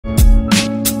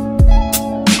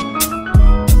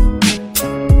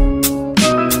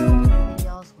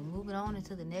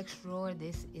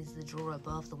drawer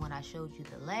above the one I showed you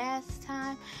the last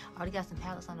time. I already got some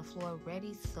palettes on the floor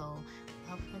ready, so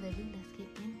without further ado, let's get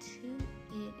into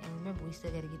it. And remember, we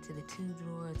still got to get to the 2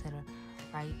 drawers that are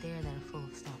right there that are full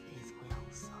of stuff as well.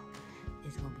 So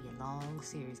it's gonna be a long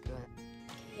series, girl.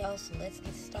 Yo, so let's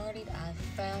get started. I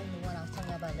found the one I was telling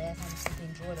you about last time, the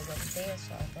sleeping drawer that wasn't there,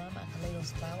 so I found my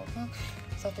Kaleidos flower pump.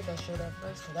 So I think I showed that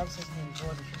first, because that was supposed to be in the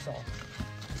drawer that you saw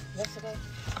yesterday.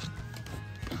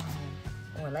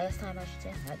 Or last time, I should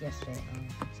say, not yesterday.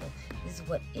 So this is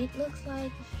what it looks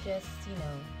like. It's just, you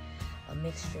know, a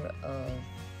mixture of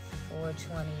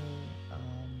 420,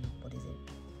 what is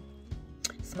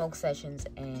it? Smoke Sessions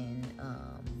and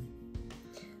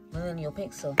Millennial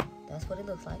Pink. So that's what it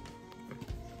looks like.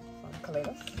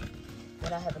 Kaleidos.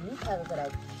 Then I have a new palette that I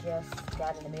just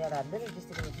got in the mail that I literally just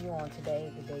did a review on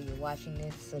today, the day you're watching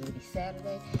this, so it'll be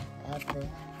Saturday. I have the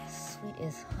Sweet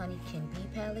as Honey Can Be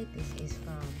palette. This is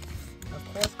from,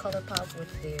 of course, ColourPop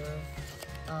with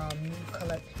their new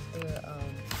collection, their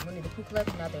Winnie the Pooh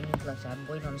collection, not their new collection. I'm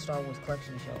waiting on the Star Wars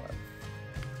collection to show up.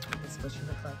 This is what she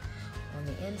looks like on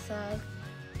the inside.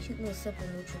 Cute little simple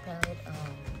neutral palette.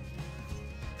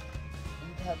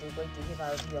 You have to wait to give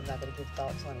our review. I'm not going to give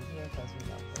thoughts on it here because, you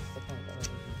know, what's the point of a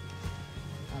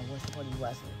review? What's the point of you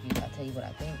watching the review? I'll tell you what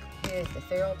I think. Here's the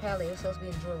Feral palette. It was supposed to be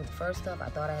in the drawer with the first stuff. I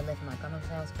thought I had left in my grandma's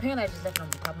house. Apparently, I just left it on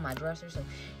the top of my dresser. So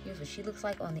here's what she looks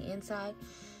like on the inside.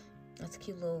 That's a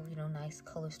cute little, you know, nice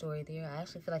color story there. I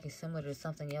actually feel like it's similar to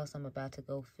something else I'm about to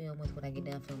go film with when I get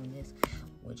done filming this,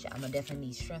 which I'm going to definitely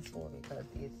need strength for because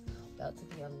it's about to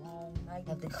be a long night.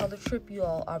 Now, the color trip, you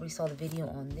all already saw the video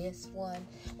on this one.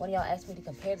 One of y'all asked me to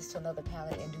compare this to another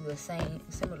palette and do a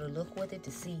similar look with it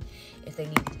to see if they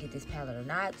needed to get this palette or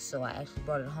not. So I actually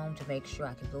brought it home to make sure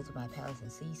I can go through my palettes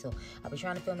and see. So I'll be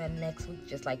trying to film that next week,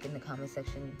 just like in the comment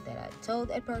section that I told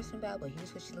that person about. But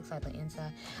here's what she looks like on the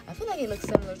inside. I feel like it looks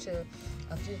similar to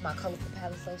a few of my colorful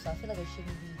palettes though, so I feel like it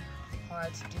shouldn't be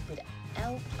hard to dupe it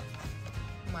out.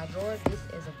 My drawer, this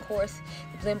is of course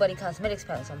the Blend Buddy Cosmetics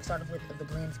palette. So I'm starting with the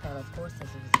Blends palette, of course. This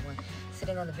is the one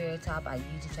sitting on the very top. I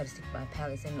usually try to stick my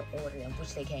palettes in the order in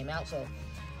which they came out. So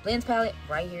Blends palette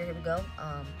right here, here we go.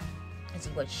 This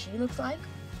is what she looks like.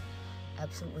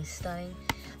 Absolutely stunning.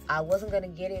 I wasn't gonna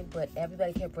get it, but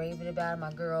everybody kept raving about it.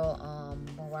 My girl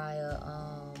Mariah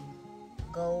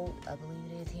Gold, I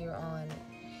believe it is, here on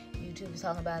YouTube is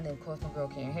talking about it, and then of course my girl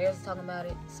Karen Harris is talking about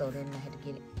it, so then I had to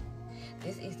get it.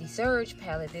 This is the Surge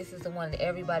palette. This is the one that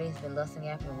everybody has been lusting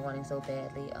after and wanting so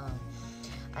badly.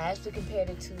 I actually compared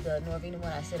it to the Norvina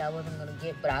one I said I wasn't going to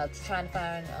get, but I was trying to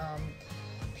find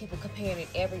people comparing it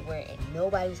everywhere, and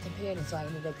nobody was comparing it, so I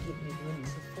ended up getting it when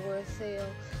it's a Sephora sale.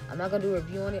 I'm not going to do a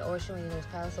review on it or show any of those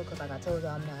palettes, because like I told you,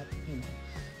 I'm not, you know,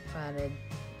 trying to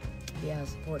be out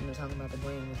supporting or talking about the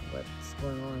brand with what's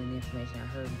going on and the information I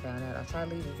heard and found out. I'll try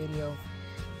to leave a video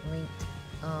linked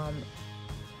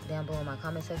down below in my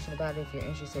comment section about it if you're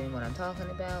interested in what I'm talking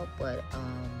about. But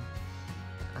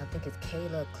I think it's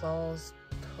Kayla Claus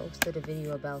posted a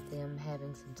video about them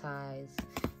having some ties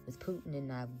with Putin,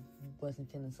 and I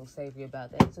wasn't feeling so savory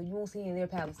about that. So you won't see any of their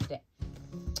palettes today.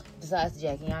 Besides the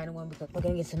Jackie Aina one, because we're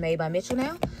going to get some Made by Mitchell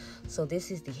now. So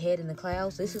this is the Head in the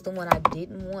Clouds. This is the one I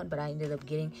didn't want, but I ended up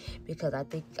getting because I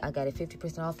think I got it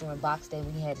 50% off during Box Day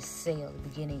when he had a sale at the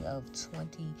beginning of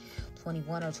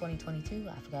 2021 or 2022.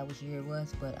 I forgot which year it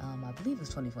was, but I believe it was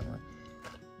 2021.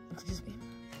 Excuse me.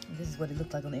 This is what it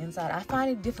looked like on the inside. I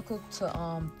find it difficult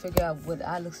to figure out what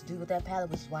eye looks to do with that palette,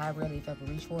 which is why I rarely, if ever,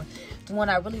 reach for it. The one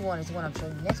I really want is the one I'm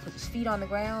showing you next, which is Feet on the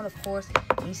Ground. Of course,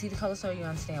 when you see the color story, you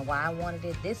understand why I wanted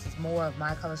it. This is more of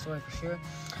my color story for sure.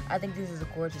 I think this is a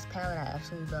gorgeous palette. I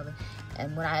absolutely love it.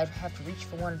 And when I have to reach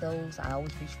for one of those, I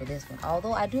always reach for this one.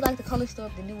 Although I do like the color story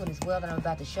of the new one as well that I'm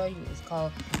about to show you. It's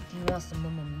called Do You Want Some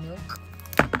Mama Milk?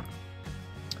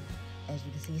 As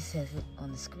you can see, it says it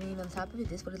on the screen on top of it.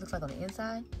 This is what it looks like on the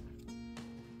inside.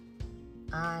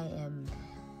 I am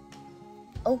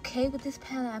okay with this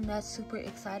palette. I'm not super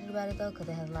excited about it though, because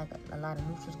it has like a lot of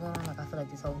neutrals going on. Like I feel like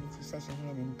this whole neutral section here,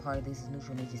 and then part of this is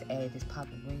neutral, and they just added this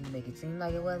pop of green to make it seem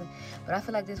like it wasn't. But I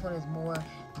feel like this one is more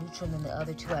neutral than the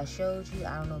other two I showed you.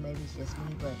 I don't know, maybe it's just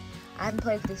me, but I haven't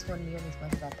played with this one nearly as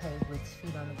much as I played with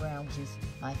Feet on the Ground, which is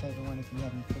my favorite one if you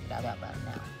haven't figured out about it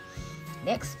now.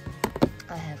 Next,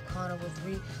 I have Carnival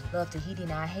 3, Love Tahiti.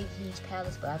 Now, I hate huge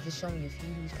palettes, but I've just shown you a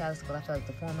few huge palettes because I feel like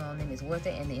the formula on them is worth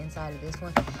it, and the inside of this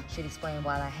one should explain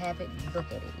why I have it. You look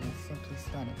at it, it's simply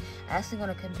stunning. I actually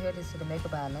want to compare this to the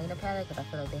Makeup by Elena palette because I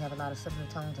feel like they have a lot of similar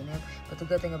tones in them, but the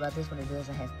good thing about this one, it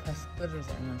doesn't have plus glitters,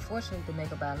 and unfortunately, the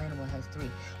Makeup by Elena one has 3.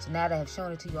 So now that I have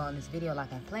shown it to you all in this video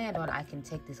like I planned on, I can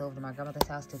take this over to my grandmother's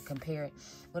house to compare it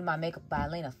when my Makeup by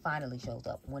Elena finally shows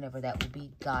up, whenever that will be.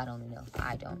 God only knows.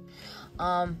 I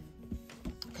don't.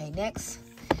 Okay, next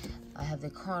I have the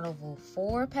Carnival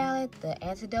 4 palette, the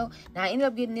Antidote. Now I ended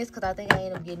up getting this because I think I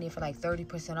ended up getting it for like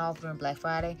 30% off during Black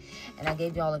Friday, and I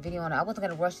gave y'all a video on it. I wasn't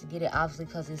gonna rush to get it, obviously,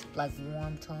 because it's like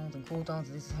warm tones and cool tones.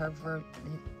 This is her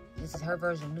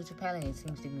version of neutral palette, and it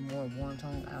seems to be more warm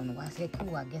tone. I don't know why I said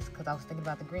cool. I guess because I was thinking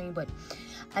about the green, but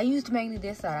I used mainly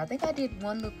this side. I think I did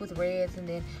one look with reds and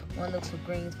then one look with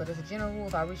greens, but as a general rule,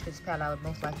 if I reach for this palette, I would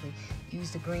most likely use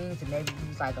the greens and maybe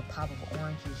use like a pop of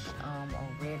orangish or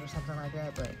red or something like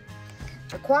that. But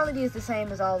the quality is the same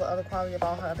as all the other quality of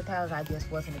all her other palettes. I just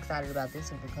wasn't excited about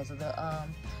this one because of the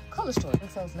color story.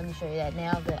 So let me show you that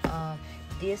now. The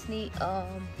Disney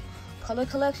color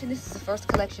collection. This is the first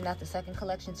collection, not the second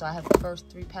collection. So I have the first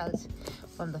 3 palettes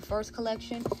from the first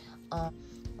collection.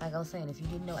 Like I was saying, if you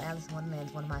didn't know, Alice in Wonderland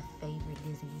is one of my favorite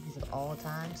Disney movies of all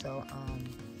time. So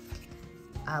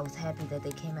I was happy that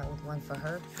they came out with one for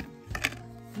her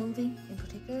movie in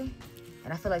particular.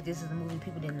 And I feel like this is the movie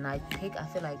people didn't like pick. I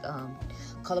feel like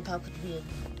ColourPop could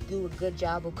do a good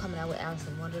job of coming out with Alice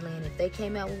in Wonderland if they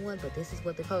came out with one, but this is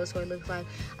what the color story looks like.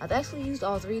 I've actually used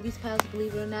all 3 of these palettes,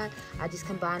 believe it or not. I just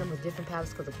combine them with different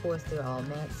palettes because, of course, they're all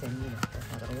mattes, and, you know, that's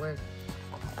not going to work.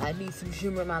 I need some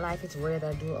shimmer in my life. It's rare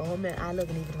that I do all matte eye look,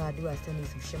 and even if I do, I still need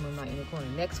some shimmer in my inner corner.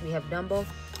 Next, we have Dumbo.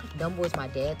 Dumbo is my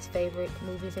dad's favorite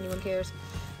movie, if anyone cares.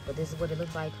 But this is what it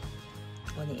looks like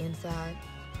on the inside.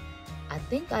 I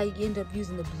think I ended up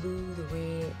using the blue, the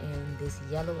red, and this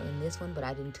yellow in this one, but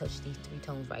I didn't touch these 3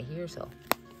 tones right here. So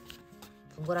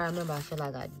from what I remember, I feel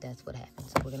like that's what happened.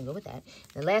 So we're going to go with that.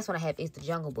 The last one I have is the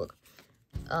Jungle Book.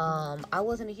 I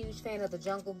wasn't a huge fan of the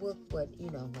Jungle Book, but, you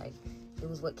know, like, it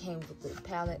was what came with the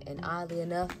palette. And oddly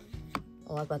enough,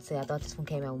 I was about to say, I thought this one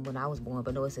came out when I was born,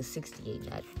 but no, it says 68,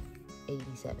 not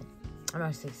 87. I'm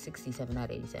not saying 67,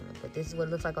 not 87, but this is what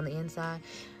it looks like on the inside.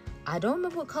 I don't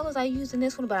remember what colors I used in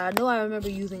this one, but I know I remember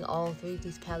using all 3 of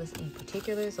these palettes in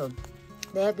particular, so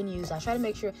they have been used. I try to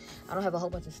make sure I don't have a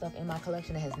whole bunch of stuff in my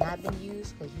collection that has not been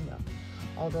used, because, you know,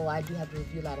 although I do have to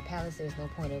review a lot of palettes, there's no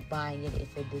point of buying it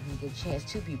if it didn't get a chance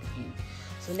to be reviewed.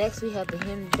 So next we have the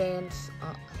Hindash,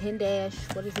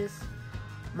 what is this?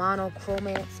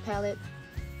 Monochromance palette.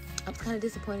 I'm kind of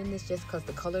disappointed in this just because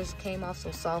the colors came off so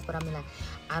soft, but I mean,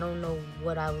 I don't know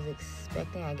what I was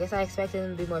expecting. I guess I expected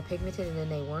them to be more pigmented, and then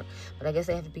they weren't. But I guess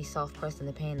they have to be soft pressed in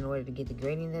the pan in order to get the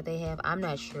gradient that they have. I'm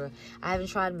not sure. I haven't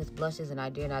tried them with blushes, and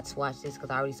I dare not swatch this because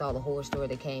I already saw the horror story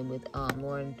that came with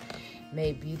Lauren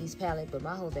May Beauty's palette. But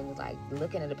my whole thing was like,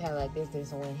 looking at a palette like this,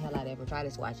 there's no way in hell I'd ever try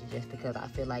to swatch it just because I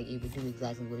feel like it would do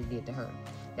exactly what it did to her.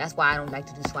 That's why I don't like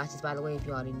to do swatches, by the way. If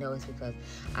you already know, it's because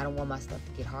I don't want my stuff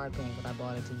to get hard pan because I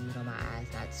bought it to use on my eyes,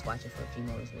 not swatch it for a few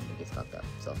moments when it gets fucked up.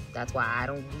 So that's why I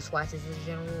don't do swatches as a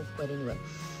general rule. But anyway,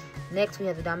 next we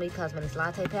have the Dominique Cosmetics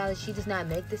Latte palette. She does not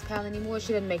make this palette anymore.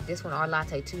 She doesn't make this one or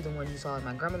Latte 2, the one you saw at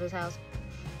my grandmother's house.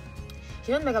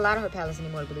 She doesn't make a lot of her palettes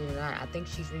anymore, believe it or not. I think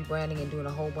she's rebranding and doing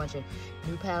a whole bunch of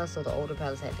new palettes, so the older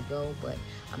palettes had to go. But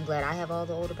I'm glad I have all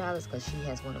the older palettes because she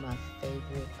has one of my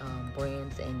favorite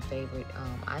brands and favorite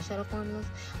eyeshadow formulas.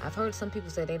 I've heard some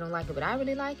people say they don't like it, but I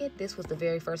really like it. This was the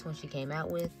very first one she came out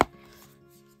with.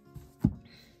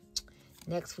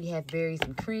 Next, we have Berries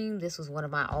and Cream. This was one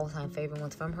of my all-time favorite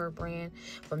ones from her brand,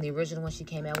 from the original one she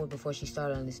came out with before she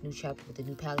started on this new chapter with the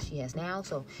new palette she has now.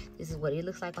 So this is what it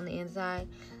looks like on the inside.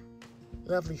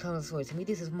 Lovely color story. To me,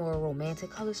 this is more a romantic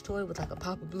color story with like a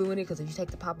pop of blue in it, because if you take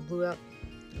the pop of blue out,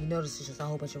 you notice it's just a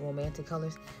whole bunch of romantic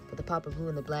colors. But the pop of blue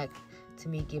and the black, to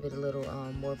me, give it a little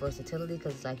more versatility,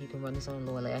 because it's like you can run this on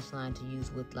the lower lash line to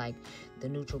use with like the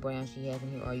neutral brown she has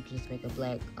in here, or you can just make a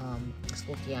black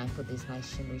smoky eye and put this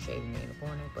nice shimmery shade in there in the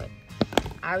corner. But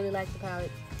I really like the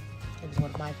palette. It was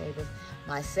one of my favorites.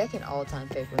 My second all-time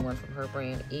favorite one from her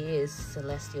brand is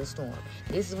Celestial Storm.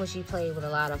 This is when she played with a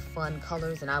lot of fun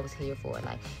colors, and I was here for it.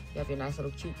 Like, you have your nice little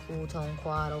cute cool tone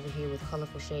quad over here with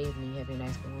colorful shades, and then you have your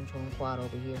nice warm tone quad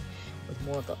over here with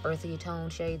more of the earthy tone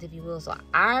shades, if you will. So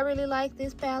I really like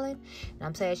this palette, and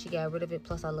I'm sad she got rid of it.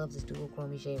 Plus, I love this dual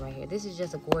chromey shade right here. This is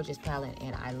just a gorgeous palette,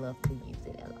 and I love to use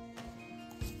it a lot.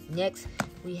 Next,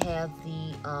 we have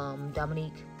the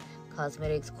Dominique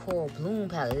Cosmetics Coral Bloom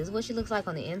palette. This is what she looks like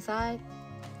on the inside.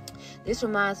 This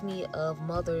reminds me of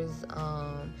Mother's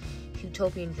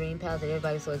Utopian Dream palette that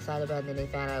everybody's so excited about, and then they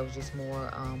found out it was just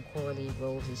more corally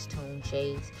rosish tone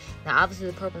shades. Now obviously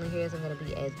the purple in here isn't going to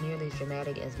be as nearly as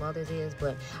dramatic as Mother's is,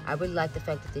 but I really like the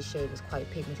fact that this shade was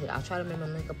quite pigmented. I'll try to remember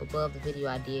to link up above the video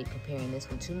I did comparing this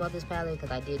one to Mother's palette,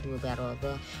 because I did do a battle of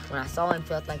the, when I saw it and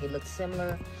felt like it looked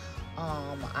similar,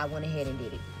 I went ahead and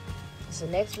did it. So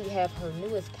next we have her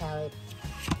newest palette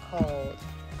called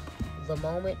the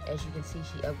moment. As you can see,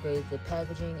 she upgraded the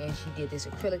packaging, and she did this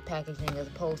acrylic packaging as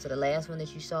opposed to the last one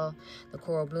that you saw, the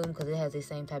Coral Bloom, because it has the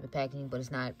same type of packaging, but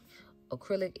it's not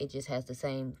acrylic. It just has the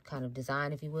same kind of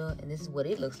design, if you will, and this is what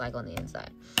it looks like on the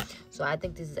inside. So I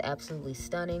think this is absolutely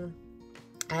stunning.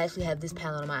 I actually have this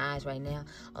palette on my eyes right now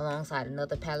alongside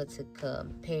another palette to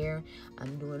compare.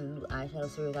 I'm doing a new eyeshadow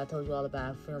series I told you all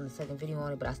about. I filmed the second video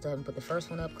on it, but I still haven't put the first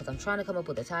one up because I'm trying to come up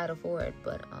with a title for it,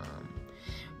 but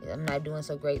I'm not doing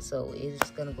so great, so it's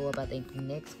gonna go up, I think,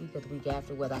 next week or the week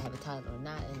after, whether I have a title or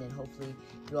not, and then hopefully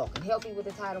you all can help me with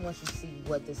the title once you see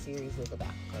what the series is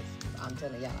about, because I'm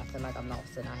telling y'all, I feel like I'm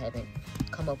lost and I haven't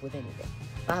come up with anything.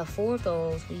 I have 4 of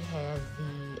those. We have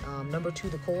the number 2,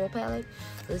 the Coral palette.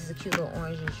 This is a cute little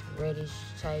orangish, reddish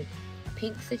type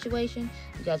pink situation.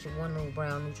 You got your one little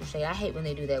brown neutral shade. I hate when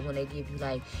they do that, when they give you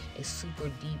like a super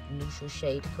deep neutral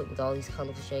shade to put with all these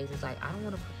colorful shades. It's like, I don't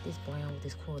want to put this brown with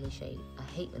this corally shade. I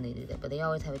hate when they do that, but they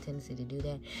always have a tendency to do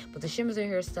that. But the shimmers in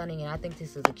here are stunning, and I think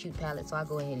this is a cute palette, so I'll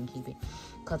go ahead and keep it.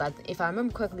 Because if I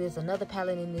remember correctly, there's another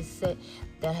palette in this set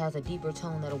that has a deeper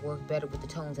tone that'll work better with the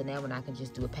tones, and that one I can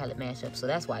just do a palette mashup, so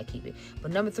that's why I keep it.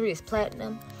 But number 3 is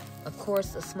Platinum. Of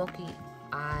course, a smoky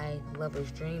eye lover's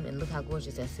dream, and look how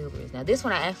gorgeous that silver is. Now this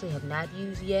one I actually have not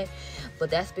used yet, but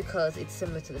that's because it's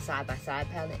similar to the side-by-side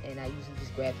palette, and I usually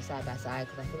just grab the side-by-side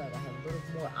because I feel like I have a little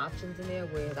more options in there,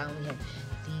 whereas I only have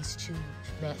these 2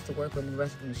 mattes to work with and the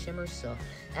rest of them shimmers, so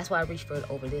that's why I reached for it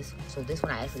over this one. So this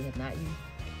one I actually have not used,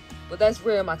 but that's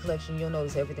rare in my collection. You'll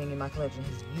notice everything in my collection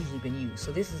has usually been used.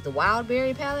 So this is the Wild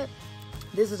Berry palette.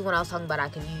 This is one I was talking about I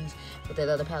can use with that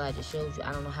other palette I just showed you.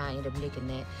 I don't know how I ended up nicking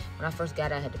that. When I first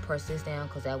got it, I had to press this down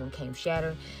because that one came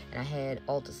shattered. And I had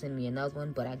Ulta send me another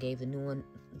one, but I gave the new one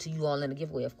to you all in a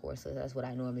giveaway, of course. So that's what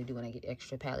I normally do when I get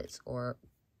extra palettes or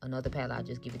another palette. I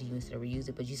just give it to you instead of reuse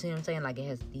it. But you see what I'm saying? Like, it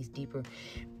has these deeper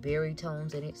berry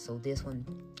tones in it. So this one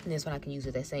I can use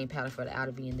with that same palette for the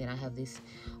outer V. And then I have this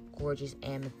gorgeous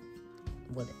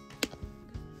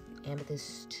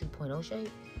Amethyst 2.0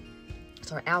 shade.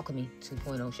 Sorry, Alchemy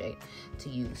 2.0 shade to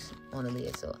use on the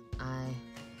lid. So I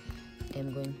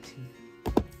am going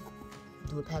to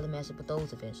do a palette mashup with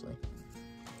those eventually.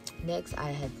 Next, I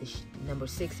had this number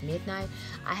 6 Midnight.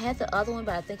 I had the other one,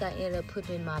 but I think I ended up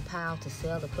putting in my pile to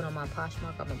sell, to put on my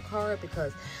Poshmark on my card,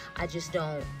 because I just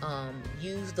don't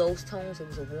use those tones. It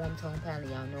was a warm tone palette.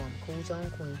 Y'all know I'm a cool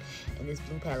tone queen, and this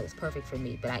blue palette was perfect for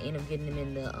me. But I ended up getting them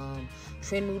in the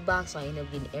Trend Mood box, so I ended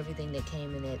up getting everything that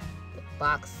came in that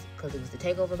box because it was the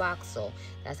takeover box. So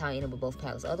that's how I ended up with both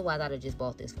palettes. Otherwise, I'd have just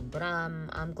bought this one. But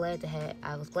I'm glad to have.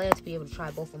 I was glad to be able to try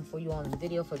both of them for you all in the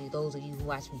video. For those of you who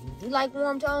watch me who do like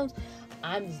warm tones,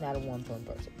 I'm just not a warm tone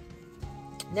person.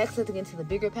 Next, let's get into the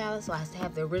bigger palette. So I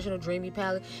have the original Dreamy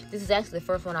palette. This is actually the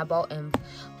first one I bought, and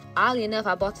oddly enough,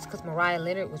 I bought this because Mariah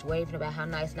Leonard was raving about how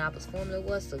nice Nabba's formula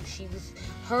was. So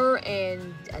her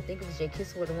and I think it was Jay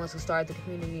Kissel were the ones who started the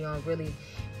community on really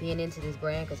being into this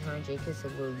brand, because her and Jay Kissel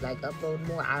were like uploading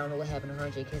more. I don't know what happened to her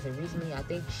and Jay Kissel recently. I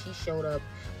think she showed up,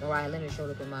 Mariah Leonard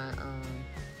showed up in my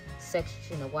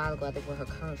section a while ago. I think where her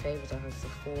current favorites are her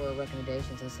Sephora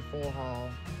recommendations and Sephora haul.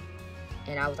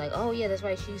 And I was like, oh yeah, that's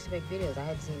right, she used to make videos. I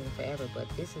hadn't seen it in forever, but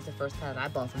this is the first palette I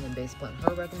bought from them based upon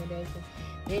her recommendation.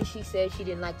 Then she said she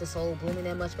didn't like the Soul Blooming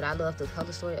that much, but I love the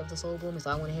color story of the Soul Blooming, so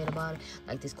I went ahead and bought it.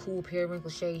 Like, this cool periwinkle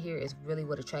shade here is really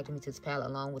what attracted me to this palette,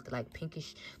 along with the like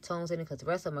pinkish tones in it, because the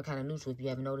rest of them are kind of neutral. If you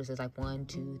haven't noticed, there's like 1,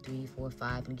 2, 3, 4,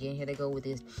 5, and again, here they go with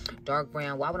this dark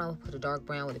brown. Why would I put a dark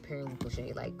brown with a periwinkle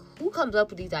shade? Like, who comes up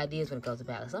with these ideas when it comes to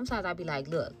palettes? Sometimes I'd be like,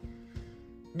 look,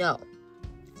 no.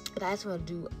 But I just want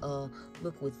to do a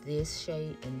look with this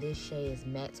shade and this shade as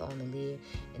mattes on the lid,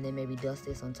 and then maybe dust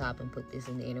this on top and put this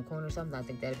in the inner corner or something. I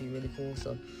think that'd be really cool.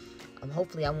 So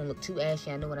hopefully I won't look too ashy.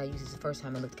 I know when I used this the first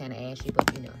time it looked kind of ashy,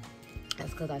 but you know,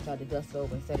 that's because I tried to dust it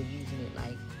over instead of using it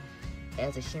like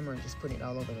as a shimmer and just putting it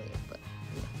all over the lid. But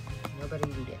you know, no better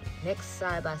to do that. Next,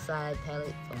 side-by-side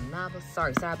palette from Nabba.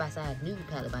 Sorry, side-by-side nude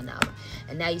palette by Nabba.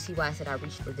 And now you see why I said I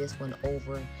reached for this one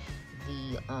over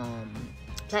the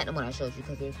platinum one I showed you,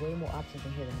 because there's way more options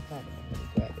in here than the platinum one. Let me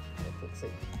grab it real quick, so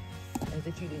as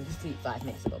if you didn't just see it 5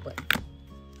 minutes ago. But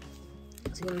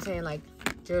see what I'm saying? Like,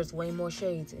 there's way more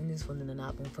shades in this one than the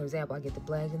Nabba one. For example, I get the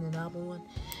black in the Nabba one,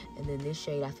 and then this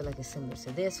shade I feel like is similar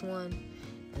to this one,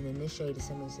 and then this shade is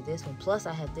similar to this one. Plus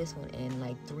I have this one and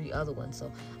like 3 other ones,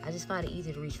 so I just find it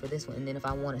easier to reach for this one. And then if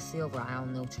I want a silver, I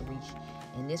don't know to reach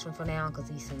in this one for now, because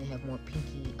these seem to have more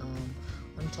pinky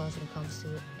undertones when it comes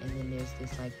to it. And then there's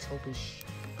this like taupish,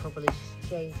 purplish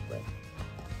shade, but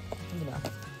you know,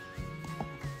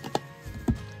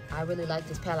 I really like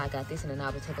this palette. I got this in the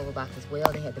Nabba Takeover box as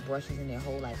well. They had the brushes in their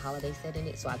whole like holiday set in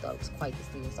it, so I thought it was quite the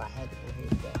steal, so I had to go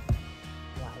ahead and get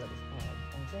while it was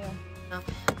on sale.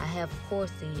 I have, of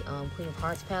course, the Queen of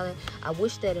Hearts palette. I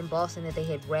wish that embossing that they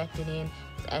had wrapped it in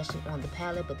was actually on the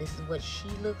palette, but this is what she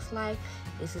looks like.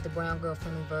 This is the brown girl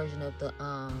friendly version of the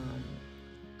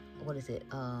what is it,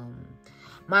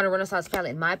 Modern Renaissance palette,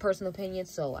 in my personal opinion.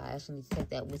 So I actually need to take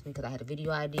that with me because I had a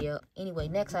video idea. Anyway,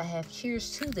 next I have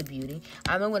Cheers to the Beauty.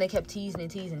 I remember when they kept teasing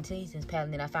this palette,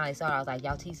 and then I finally saw it. I was like,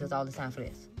 y'all tease us all the time for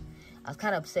this. I was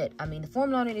kind of upset. I mean, the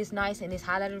formula on it is nice, and this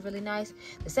highlighter is really nice.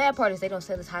 The sad part is they don't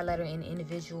sell this highlighter in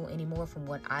individual anymore from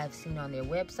what I've seen on their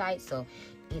website. So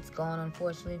it's gone,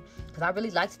 unfortunately. Because I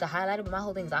really liked the highlighter, but my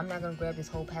whole thing is I'm not going to grab this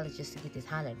whole palette just to get this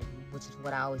highlighter, which is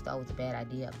what I always thought was a bad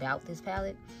idea about this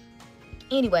palette.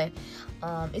 Anyway,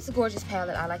 it's a gorgeous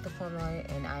palette. I like the formula on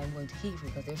it, and I am going to keep it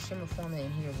because their shimmer formula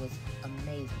in here was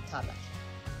amazing. Top notch.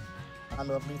 I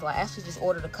love Lethal. I actually just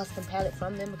ordered a custom palette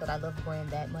from them because I love the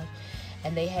brand that much.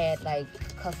 And they had like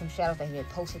custom shadows that they had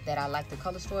posted that I like the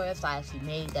color story of. So I actually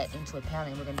made that into a palette,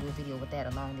 and we're going to do a video with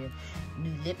that along their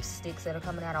new lipsticks that are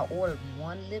coming out. I ordered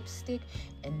one lipstick,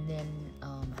 and then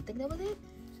I think that was it.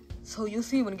 So you'll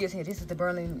see when it gets here. This is the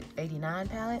Berlin 89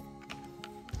 palette.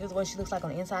 This is what she looks like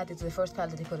on the inside. This is the first palette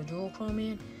that they put a dual chrome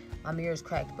in. My mirror is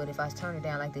cracked, but if I turn it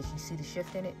down like this, you see the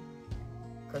shift in it?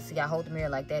 Because see, I hold the mirror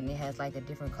like that, and it has like a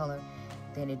different color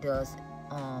than it does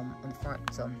on the front.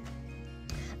 So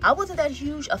I wasn't that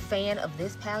huge a fan of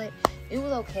this palette. It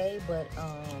was okay, but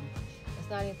it's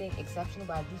not anything exceptional.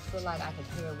 But I do feel like I could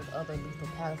pair it with other Lethal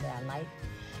palettes that I like,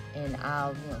 and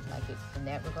I'll, you know, like it in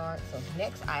that regard. So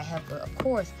next I have, of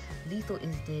course, Lethal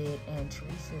is Dead and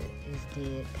Teresa is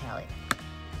Dead palette.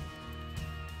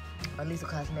 Or Lethal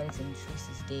Cosmetics and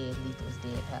Teresa's Dead, Lethal is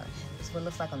Dead palette. This is what it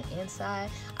looks like on the inside.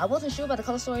 I wasn't sure about the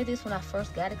color story of this when I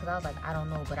first got it because I was like, I don't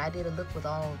know. But I did a look with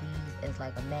all of these as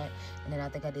like a matte. And then I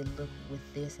think I did a look with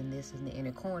this, and this in the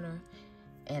inner corner.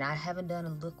 And I haven't done a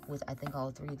look with, I think,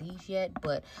 all three of these yet.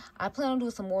 But I plan on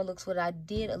doing some more looks with it. I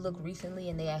did a look recently,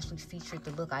 and they actually featured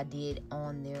the look I did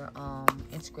on their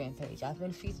Instagram page. I've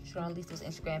been featured on Lethal's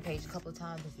Instagram page a couple of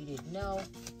times if you didn't know.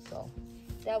 So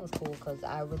that was cool because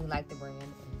I really like the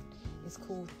brand. It's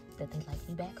cool that they like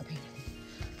me back, apparently.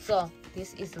 So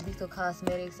this is the Lethal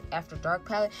Cosmetics After Dark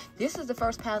palette. This is the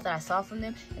first palette that I saw from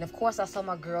them, and of course I saw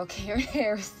my girl Karen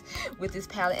Harris with this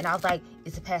palette, and I was like,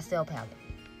 it's a pastel palette.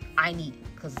 I need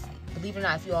it because, believe it or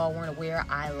not, if you all weren't aware,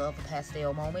 I love a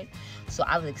pastel moment. So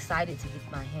I was excited to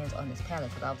get my hands on this palette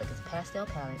because I was like, it's a pastel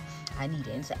palette. I need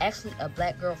it. And it's actually a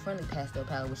black girl friendly pastel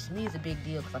palette, which to me is a big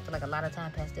deal because I feel like a lot of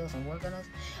time pastels don't work on us.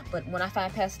 But when I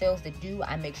find pastels that do,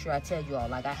 I make sure I tell you all.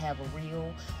 Like, I have a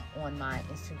reel on my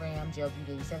Instagram,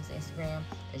 Beaute87's Instagram,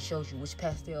 that shows you which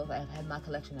pastels I have had in my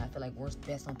collection that I feel like works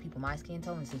best on people my skin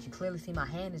tone. And since you clearly see my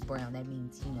hand is brown, that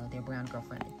means, you know, they're brown girl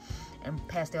friendly. And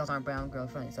pastels aren't brown girl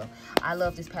friendly. So I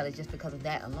love this palette just because of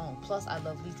that alone. Plus, I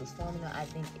love Lethal's formula. I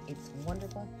think it's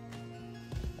wonderful.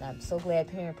 And I'm so glad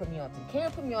Karen put me on to.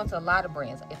 Karen put me on to a lot of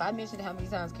brands. If I mentioned how many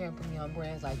times Karen put me on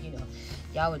brands, like, you know,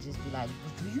 y'all would just be like,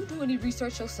 do you do any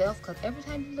research yourself? Because every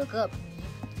time you look up,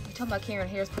 you're talking about Karen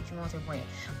Harris put you on to a brand.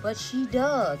 But she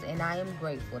does, and I am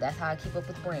grateful. That's how I keep up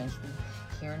with brands.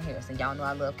 Karen Harris, and y'all know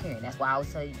I love Karen. That's why I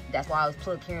always tell you, that's why I always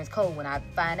plug Karen's code when I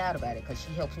find out about it, because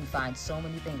she helps me find so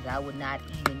many things that I would not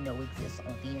even know exist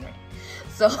on the internet.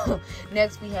 So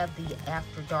next we have the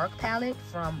After Dark palette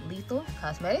from Lethal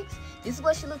Cosmetics. This is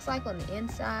what she looks like on the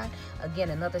inside.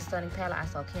 Again, another stunning palette. I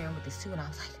saw Karen with this too, and I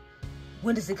was like,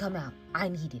 when does it come out? I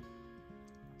need it.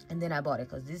 And then I bought it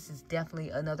because this is definitely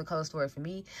another color story for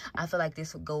me. I feel like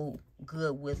this would go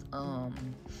good with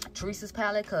Teresa's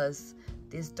palette because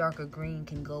this darker green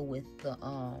can go with the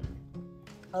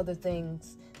other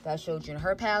things that I showed you in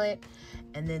her palette.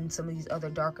 And then some of these other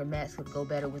darker mattes could go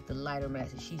better with the lighter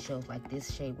mattes that she shows. Like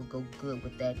this shade would go good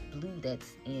with that blue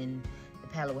that's in the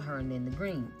palette with her, and then the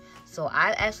green. So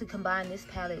I actually combined this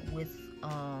palette with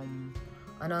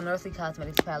an Unearthly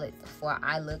Cosmetics palette for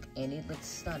eye look, and it looks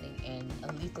stunning.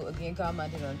 And Lethal again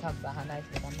commented on talks about how nice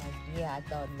it looked. I'm like, yeah, I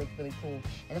thought it looked really cool.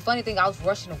 And the funny thing, I was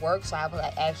rushing to work, so I was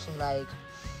actually like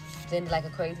a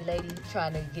crazy lady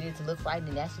trying to get it to look right,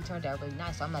 and it actually turned out really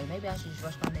nice. So I'm like, maybe I should just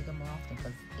rush my makeup more often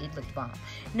because it looked bomb.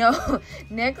 No,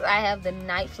 next I have the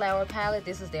Night Flower palette.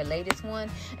 This is their latest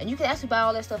one, and you can actually buy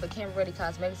all that stuff at Camera Ready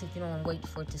Cosmetics if you don't want to wait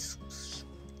for it to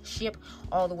ship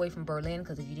all the way from Berlin,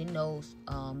 because if you didn't know,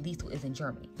 Lethal is in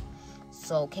Germany.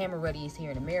 So Camera Ready is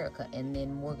here in America, and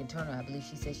then Morgan Turner, I believe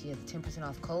she said she has a 10%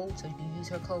 off code, so you can use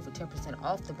her code for 10%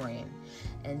 off the brand,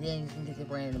 and then you can get the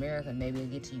brand in America, and maybe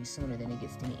it'll get to you sooner than it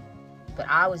gets to me. But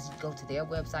I always go to their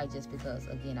website just because,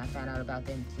 again, I found out about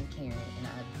them through Karen, and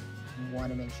I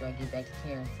want to make sure I get back to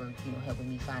Karen for, you know, helping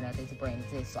me find out there's a brand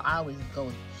exists. So I always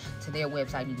go to their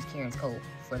website and use Karen's code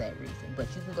for that reason. But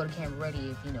you can go to Camera Ready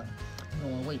if, you know, you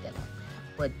don't want to wait that long.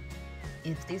 But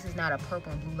if this is not a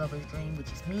purple and blue lover's dream,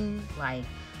 which is me, like,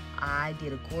 I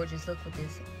did a gorgeous look with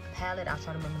this palette. I'll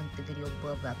try to remember the video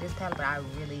above about this palette, but I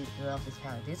really love this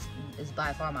palette. This is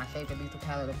by far my favorite lethal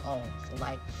palette of all. So,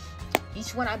 like,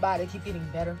 each one I buy, they keep getting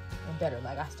better and better.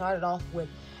 Like, I started off with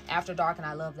After Dark, and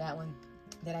I love that one.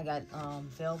 Then I got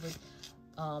Velvet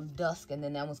Dusk, and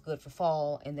then that one's good for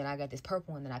fall. And then I got this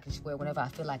purple one that I can just wear whenever I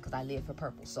feel like, because I live for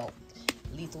purple. So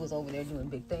Lethal was over there doing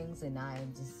big things, and I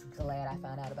am just glad I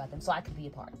found out about them so I could be a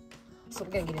part. So we're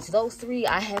gonna get into those three.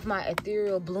 I have my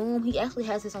Ethereal Bloom. He actually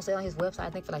has this on sale on his website, I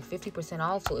think for like 50%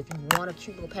 off. So if you want a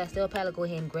cute little pastel palette, go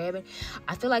ahead and grab it.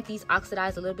 I feel like these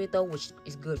oxidize a little bit though, which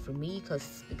is good for me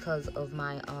because of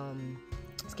my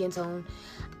skin tone.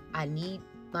 I need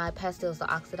my pastels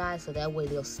to oxidize, so that way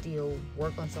they'll still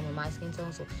work on some of my skin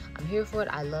tone. So I'm here for it.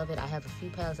 I love it. I have a few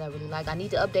palettes I really like. I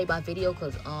need to update my video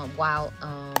because while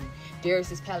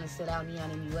Darius's palette is still out Neon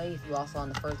MUA, if you all saw in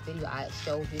the first video, I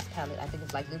showed this palette. I think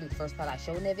it's like literally the first palette I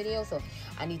showed in that video. So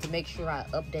I need to make sure I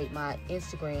update my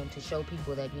Instagram to show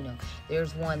people that, you know,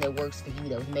 there's one that works for you,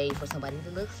 that was made for somebody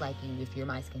that looks like you if you're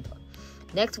my skin tone.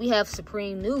 Next, we have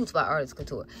Supreme Nudes by Artist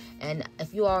Couture. And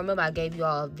if you all remember, I gave you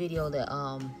all a video that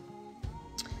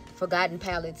forgotten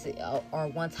palettes or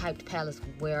once hyped palettes,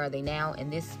 where are they now?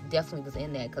 And this definitely was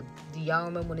in that, because do y'all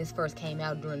remember when this first came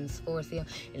out during the Sephora sale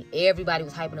and everybody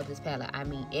was hyping up this palette? I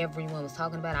mean, everyone was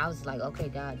talking about it. I was like, okay,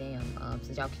 goddamn,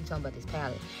 since y'all keep talking about this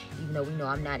palette, even though we know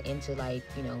I'm not into, like,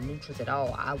 you know, neutrals at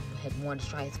all, I had wanted to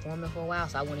try his formula for a while,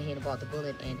 so I went ahead and bought the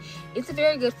bullet, and it's a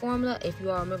very good formula. If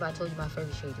you all remember, I told you my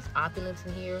favorite shade is Opulence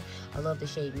in here. I love the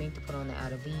shade Mink to put on the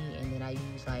outer V, and then I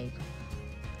use, like,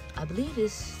 I believe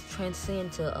this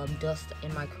Transcend to dust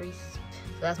in my crease.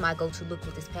 So that's my go-to look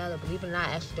with this palette. Believe it or not,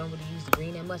 I actually don't really use the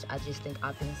green that much. I just think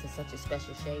Opulence is such a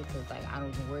special shade, so it's like I don't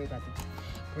even worry about the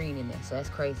green in there. So that's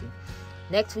crazy.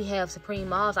 Next, we have Supreme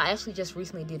Mauve. I actually just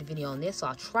recently did a video on this, so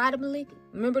I'll try to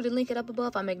remember to link it up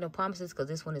above. I make no promises because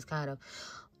this one is kind of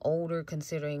older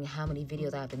considering how many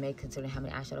videos I have to make, considering how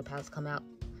many eyeshadow palettes come out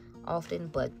often.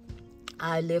 But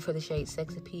I live for the shade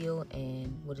Sex Appeal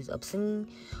and what is Obscene.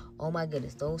 Oh my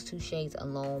goodness, those two shades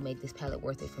alone make this palette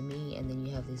worth it for me. And then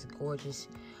you have this gorgeous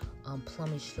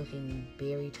plumish looking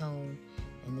berry tone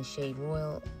and the shade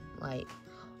Royal. Like,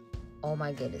 oh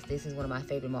my goodness, this is one of my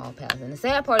favorite mauve palettes. And the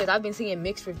sad part is I've been seeing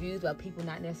mixed reviews about people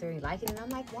not necessarily liking it, and I'm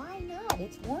like, why not?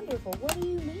 It's wonderful. What do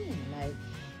you mean? Like,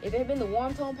 if it had been the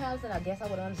warm tone palettes, then I guess I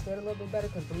would have understood a little bit better,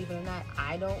 because believe it or not,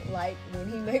 I don't like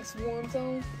when he makes warm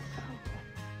tones.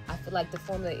 I feel like the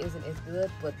formula isn't as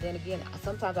good, but then again,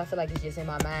 sometimes I feel like it's just in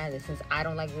my mind that since I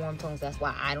don't like warm tones, that's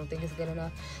why I don't think it's good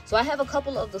enough. So I have a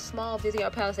couple of the small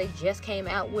Viseart palettes they just came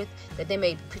out with, that they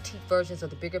made petite versions of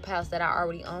the bigger palettes that I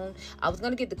already own. I was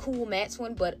going to get the Cool Mattes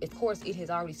one, but of course it has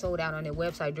already sold out on their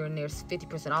website during their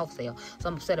 50% off sale. So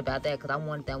I'm upset about that, because I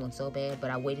wanted that one so bad,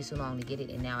 but I waited too long to get it,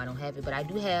 and now I don't have it. But I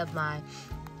do have my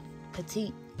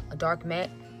Petite Dark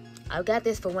Matte. I got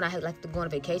this for when I like to go on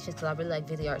vacations, because I really like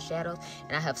Viseart shadows,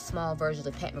 and I have small versions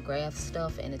of Pat McGrath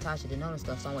stuff and Natasha Denona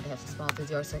stuff, so I want to have some small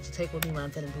Viseart stuff to take with me when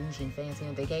I'm feeling bougie and fancy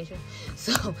on vacation.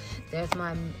 So there's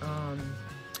my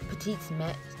Petite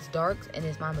Matte Darks, and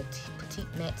there's my Petite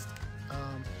Matte,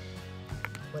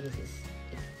 what is this?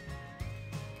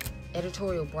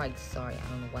 Editorial Brights. Sorry,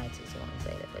 I don't know why it takes so long to say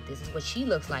that, but this is what she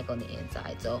looks like on the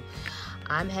inside. So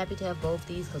I'm happy to have both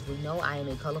these, because we know I am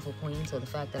a colorful queen. So the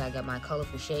fact that I got my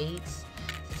colorful shades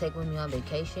to take with me on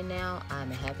vacation now,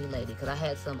 I'm a happy lady. Because I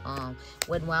had some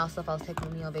Wet n Wild stuff I was taking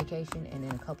with me on vacation, and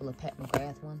then a couple of Pat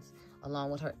McGrath ones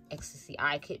along with her Ecstasy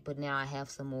Eye Kit. But now I have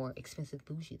some more expensive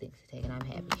bougie things to take, and I'm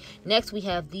happy. Next, we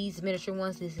have these miniature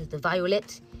ones. This is the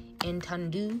Violet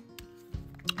Entendu.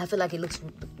 I feel like it looks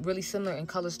really similar in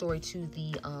color story to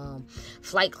the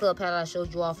Flight Club palette I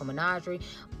showed you all from Menagerie.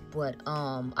 But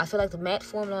I feel like the matte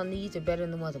formula on these are better than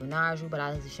the ones of Menagerie, but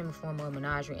I like the shimmer formula of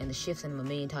Menagerie, and the shifts in them a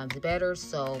million times better.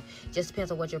 So just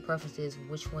depends on what your preference is,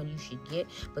 which one you should get.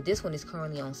 But this one is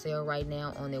currently on sale right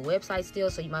now on their website still,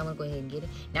 so you might want to go ahead and get it.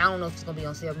 Now, I don't know if it's going to be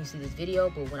on sale when you see this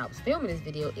video, but when I was filming this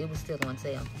video, it was still on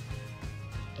sale.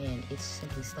 And it's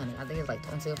simply stunning. I think it's like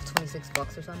on sale for 26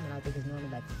 bucks or something, and I think it's normally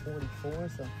like 44,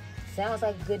 so sounds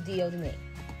like a good deal to me.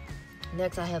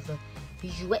 Next, I have the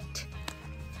Beaute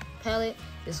palette.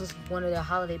 This was one of their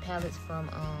holiday palettes from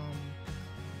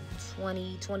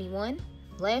 2021,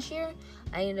 last year.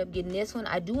 I ended up getting this one.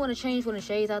 I do want to change one of the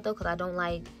shades out though, because I don't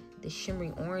like the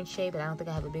shimmery orange shade, but I don't think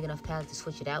I have a big enough palette to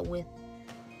switch it out with.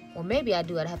 Or maybe I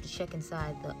do. I'd have to check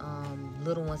inside the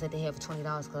little ones that they have for $20,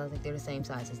 because I think they're the same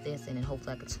size as this, and then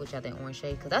hopefully I could switch out that orange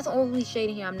shade, because that's the only shade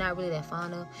in here I'm not really that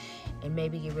fond of. And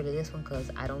maybe get rid of this one, because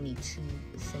I don't need two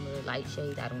similar light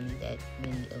shades. I don't need that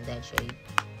many of that shade.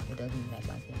 It doesn't even match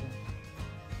my skin tone.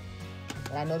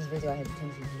 But I know this video I have a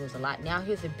tendency to use a lot. Now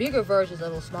here's the bigger versions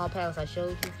of those small palettes I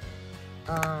showed you.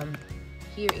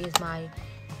 Here is my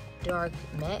dark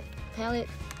matte palette.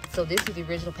 So this is the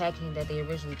original packaging that they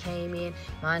originally came in.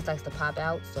 Mine likes to pop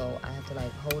out, so I have to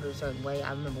like hold it a certain way.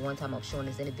 I remember one time I was showing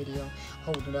this in a video,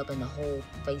 holding it up and the whole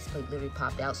faceplate literally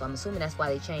popped out. So I'm assuming that's why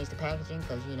they changed the packaging,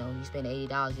 because you know, you spend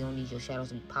 $80, you don't need your shadows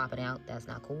to be popping out. That's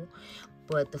not cool.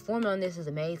 But the formula on this is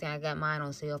amazing. I got mine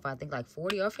on sale for I think like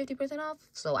 40 or 50% off.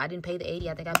 So I didn't pay the 80.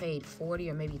 I think I paid 40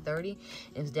 or maybe 30.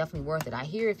 It was definitely worth it. I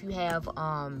hear if you have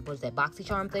what is that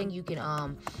BoxyCharm thing, you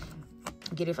can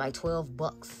get it for like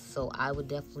 $12. So I would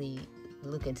definitely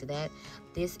look into that.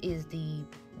 This is the,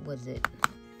 what is it?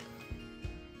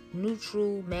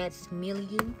 Neutral Matte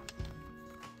Milieu.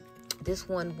 This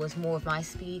one was more of my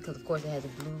speed because of course it has a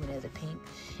blue and it has a pink.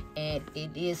 And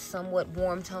it is somewhat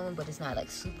warm tone, but it's not like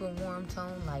super warm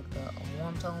tone like the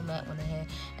warm tone matte one they had.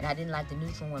 And I didn't like the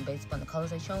neutral one based upon the colors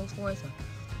they chose for it. So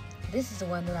this is the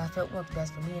one that I felt worked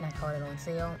best for me, and I caught it on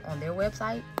sale on their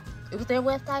website. It was their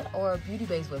website or a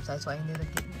beauty-based website, so I ended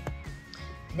up getting it.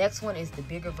 Next one is the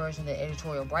bigger version of the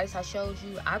Editorial Brights I showed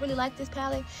you. I really like this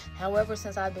palette. However,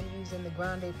 since I've been using the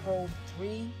Grande Pro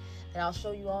 3 that I'll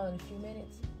show you all in a few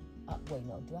minutes. Wait,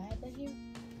 no, do I have that here?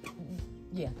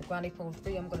 Yeah, the Grande Pro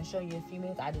 3 I'm going to show you in a few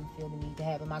minutes. I didn't feel the need to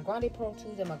have it. My Grande Pro 2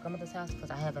 is at my grandmother's house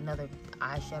because I have another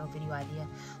eyeshadow video idea,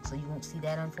 so you won't see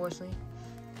that unfortunately.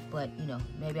 But, you know,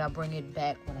 maybe I'll bring it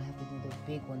back when I have to do the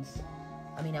big ones.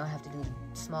 I mean, I'll have to do the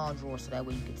small drawer so that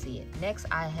way you can see it. Next,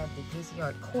 I have the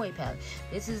Viseart Koi palette.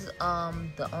 This is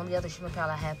the only other shimmer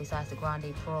palette I have besides the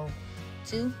Grande Pro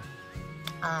 2.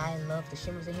 I love the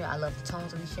shimmers in here. I love the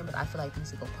tones of these shimmers. I feel like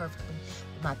these will go perfectly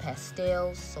with my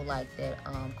pastels. So like that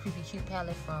Creepy Cute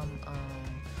palette from,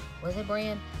 what is that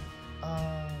brand?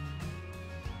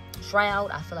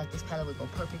 Shroud. I feel like this palette would go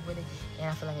perfect with it. And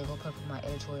I feel like it would go perfect with my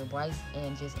Editorial Brights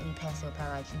and just any pastel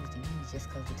palette I choose to use, just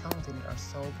because the tones in it are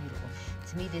so beautiful.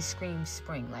 To me, this screams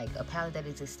spring. Like a palette that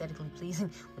is aesthetically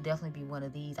pleasing would definitely be one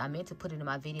of these. I meant to put it in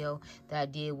my video that I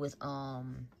did with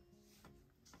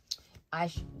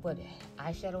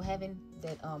Eyeshadow Heaven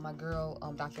that my girl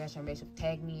Dr. Adriangameover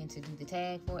tagged me in to do the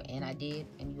tag for, and I did,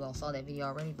 and you all saw that video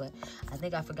already, but I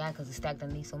think I forgot because it's stacked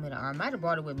underneath so many. Or I might have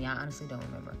brought it with me. I honestly don't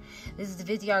remember. This is the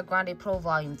Viseart Grande Pro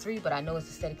Volume 3, but I know it's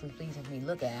aesthetically pleasing for me to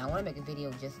look at. I want to make a video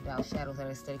just about shadows that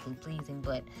are aesthetically pleasing,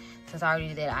 but since I already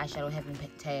did that Eyeshadow Heaven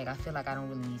tag, I feel like I don't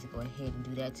really need to go ahead and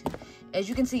do that too. As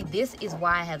you can see, this is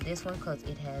why I have this one, because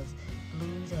it has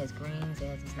blues, it has greens, it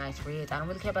has these nice reds. I don't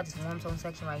really care about this warm tone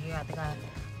section right here. I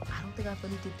don't think I've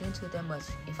really dipped into it that much.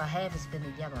 If I have, it's been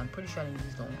the yellow. I'm pretty sure I didn't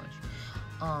use the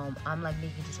orange. I'm like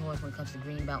Nikki Tutorials when it comes to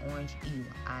green about orange. Ew,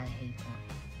 I hate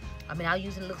orange. I mean, I'll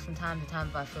use it looks from time to time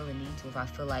if I feel the need to, if I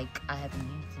feel like I haven't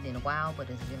used it in a while, but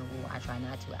as a general rule, I try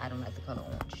not to. I don't like the color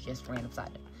orange, just random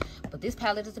side. But this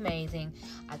palette is amazing.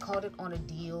 I caught it on a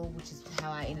deal, which is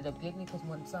how I ended up getting it, because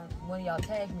one of y'all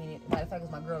tagged me in it. Matter of fact,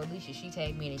 it was my girl Alicia. She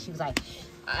tagged me in it. She was like,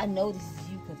 I know this is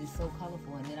you because it's so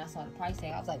colorful. And then I saw the price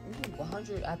tag. I was like, ooh,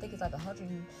 100. I think it's like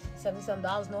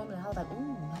 $177 normally. And I was like,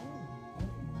 ooh, no,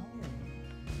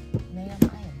 ma'am, I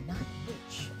am not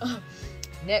rich.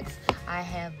 Next, I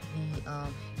have the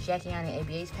Jackie and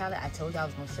ABH palette. I told you I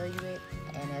was going to show you it,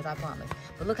 and as I promised.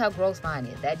 But look how gross mine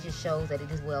is. That just shows that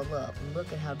it is well loved.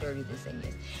 Look at how dirty this thing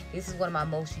is. This is one of my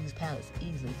most used palettes,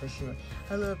 easily, for sure.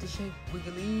 I love the shade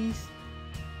Wigglies.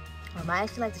 I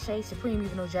actually like the shade Supreme,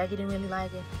 even though Jackie didn't really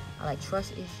like it. I like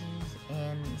Trust Issues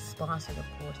and Sponsored, of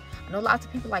course. I know lots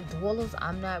of people like Dwellers.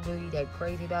 I'm not really that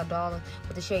crazy about dollars,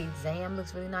 but the shade Zam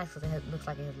looks really nice because it looks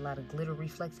like it has a lot of glitter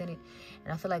reflex in it.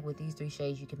 And I feel like with these three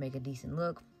shades, you can make a decent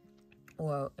look.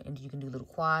 And you can do little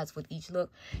quads with each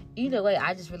look. Either way,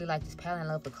 I just really like this palette. I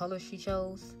love the colors she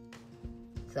chose.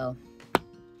 So,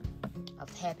 I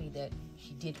was happy that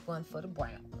she did one for the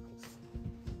brown.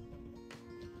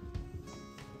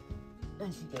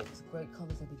 And she gave us great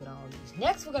colors that we could all use.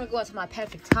 Next, we're going to go into my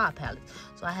Perfect Top palette.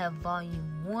 So I have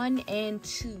volume 1 and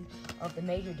 2 of the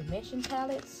Major Dimension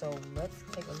palette. So let's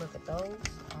take a look at those.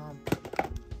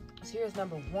 So here's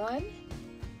number 1.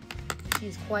 She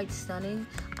is quite stunning.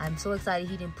 I'm so excited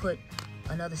he didn't put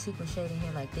another sequin shade in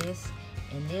here like this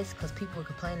and this, because people were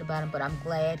complaining about him, but I'm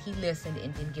glad he listened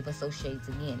and didn't give us those shades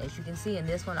again. As you can see in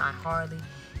this one, I hardly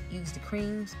use the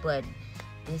creams, but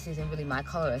this isn't really my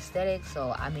color aesthetic,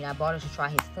 so I mean, I bought it to try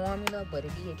his formula, but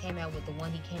if he had came out with the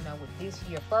one he came out with this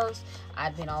year first,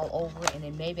 I'd been all over it, and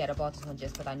then maybe I'd have bought this one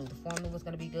just because I knew the formula was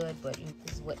going to be good. But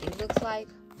this is what it looks like.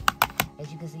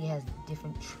 As you can see, it has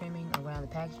different trimming around the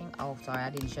packaging. Oh, sorry,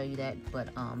 I didn't show you that, but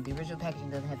the original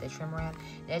packaging doesn't have that trim around.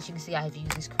 And as you can see, I have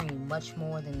used this cream much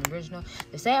more than the original.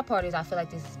 The sad part is I feel like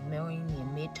this is mirroring the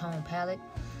mid-tone palette,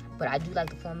 but I do like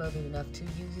the formula good enough to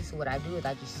use it. So what I do is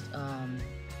I just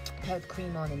pack the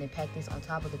cream on and then pack this on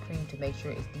top of the cream to make sure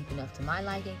it's deep enough to my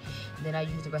liking. And then I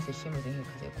use the rest of the shimmers in here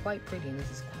because they're quite pretty, and this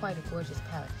is quite a gorgeous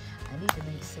palette. I need to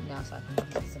leave it sit now so I can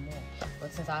use it some more.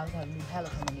 But since I also have a new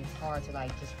palette coming, it's hard to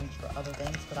like just reach for other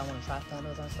things because I want to try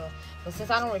formulas on stuff. But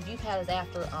since I don't review palettes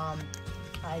after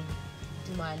I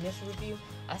do my initial review,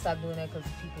 I stopped doing that because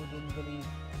people didn't really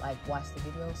like watch the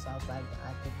video. So I was like,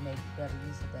 I could make better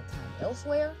use of that time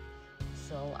elsewhere.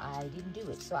 So I didn't do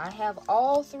it. So I have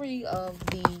all three of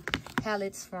the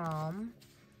palettes from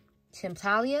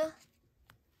Temptalia.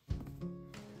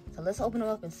 So let's open them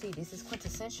up and see. This is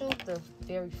Quintessential, the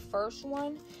very first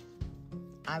one.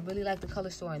 I really like the color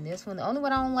story in this one. The only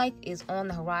one I don't like is On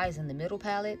the Horizon, the middle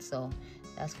palette. So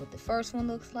that's what the first one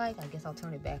looks like. I guess I'll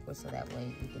turn it backwards so that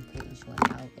way you can pull each one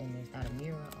out and there's not a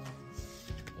mirror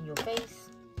in your face.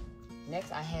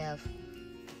 Next I have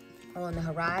On the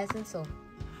Horizon. So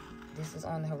this is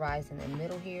On the Horizon in the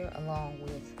middle here, along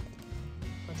with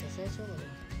Quintessential. Let me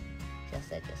adjust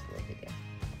that just a little bit there.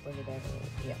 Bring it back a little.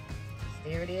 Yeah.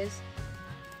 There it is.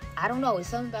 I don't know. It's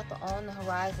something about the On the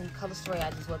Horizon color story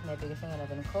I just wasn't that big a fan of.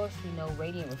 And of course, we know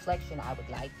Radiant Reflection I would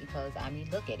like because, I mean,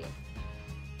 look at it.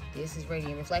 This is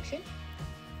Radiant Reflection.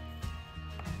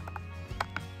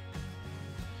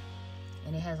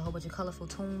 And it has a whole bunch of colorful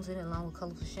tones in it along with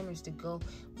colorful shimmers to go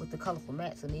with the colorful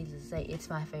matte. So needless to say, it's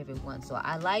my favorite one. So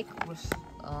I like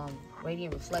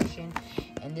Radiant Reflection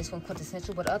and this one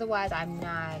Quintessential. But otherwise, I'm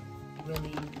not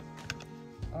really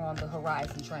on the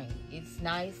Horizon train. It's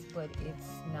nice, but it's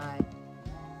not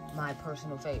my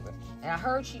personal favorite. And I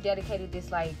heard she dedicated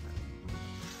this like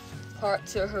part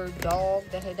to her dog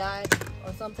that had died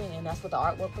or something, and that's what the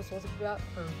artwork was supposed to be about,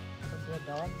 her dead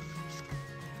dog.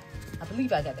 I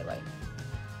believe I got that right.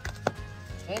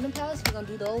 Random palettes, we're gonna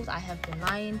do those. I have the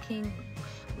Lion King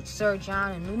with Sir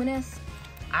John and Luminous.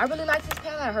 I really like this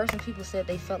palette. I heard some people said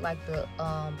they felt like the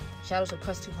shadows were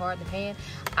pressed too hard in the pan.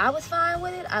 I was fine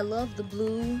with it. I love the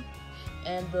blue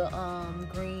and the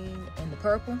green and the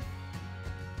purple,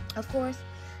 of course.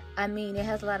 I mean, it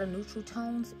has a lot of neutral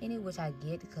tones in it, which I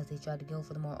get because they tried to go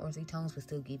for the more earthy tones but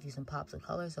still give you some pops of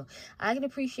color. So I can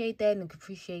appreciate that and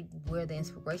appreciate where the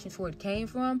inspiration for it came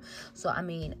from. So, I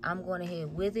mean, I'm going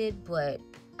ahead with it, but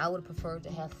I would have preferred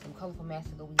to have some colorful mattes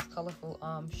to go with these colorful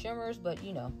shimmers. But,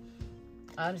 you know,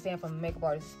 I understand from a makeup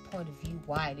artist's point of view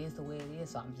why it is the way it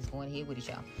is, so I'm just going ahead with it,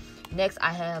 y'all. Next,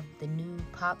 I have the new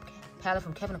Pop palette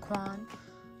from Kevyn Aucoin.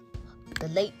 The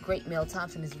late, great Mel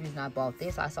Thompson is the reason I bought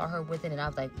this. I saw her with it, and I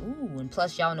was like, ooh. And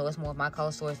plus, y'all know it's more of my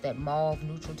color story. It's that mauve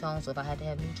neutral tone, so if I had to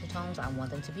have neutral tones, I want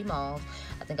them to be mauve.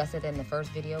 I think I said that in the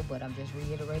first video, but I'm just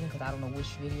reiterating because I don't know which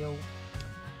video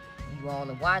you all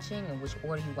are watching and which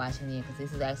order you're watching in, because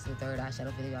this is actually the third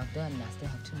eyeshadow video I've done, and I still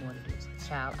have 2 more to do. So,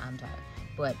 child, I'm tired.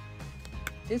 But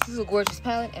this is a gorgeous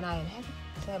palette, and I am happy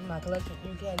to have in my collection.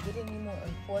 You can't get it anymore,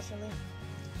 unfortunately.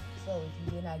 So if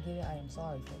you did not get it, I am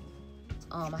sorry for you.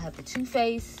 I have the Too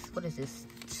Faced, what is this?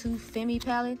 Too Femme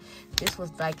palette. This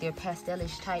was like their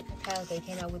pastelish type palette they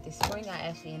came out with this spring. I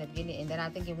actually ended up getting it, and then I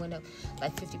think it went up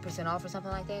like 50% off or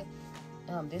something like that.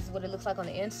 This is what it looks like on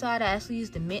the inside. I actually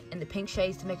used the mint and the pink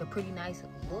shades to make a pretty nice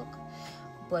look.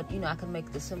 But, you know, I can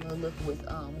make the similar look with,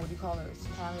 what do you call her? It's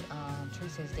palette,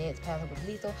 Teresa's Dad's palette with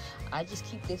Lethal. I just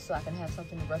keep this so I can have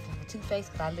something to reference for Too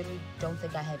Faced, because I literally don't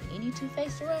think I have any Too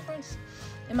Faced to reference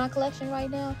in my collection right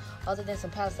now, other than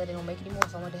some palettes that they don't make anymore.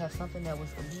 So I wanted to have something that was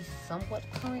at least somewhat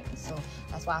current. So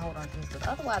that's why I hold on to this. But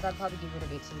otherwise, I'd probably get rid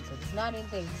of it too, because it's not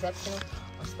anything exceptional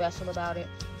or special about it.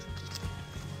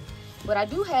 But I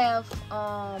do have,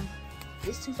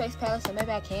 this Too Faced palette, so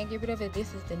maybe I can get rid of it.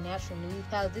 This is the Natural Nude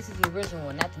palette. This is the original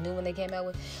one, not the new one they came out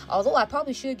with. Although I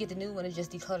probably should get the new one and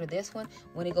just declutter this one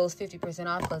when it goes 50%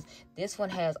 off, because this one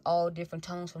has all different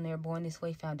tones from their Born This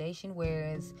Way foundation,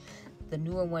 whereas the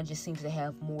newer one just seems to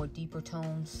have more deeper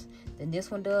tones than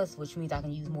this one does, which means I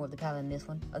can use more of the palette in this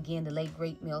one. Again, the late,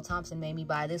 great Mel Thompson made me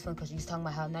buy this one because she was talking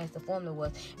about how nice the formula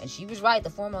was. And she was right. The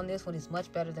formula on this one is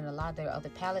much better than a lot of their other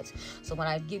palettes. So when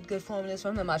I get good formulas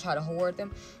from them, I try to hoard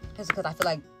them. Just because I feel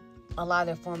like a lot of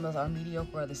their formulas are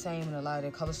mediocre or the same, and a lot of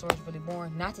their color story is really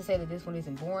boring. Not to say that this one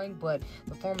isn't boring, but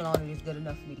the formula on it is good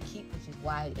enough for me to keep, which is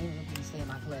why it ended up being stay in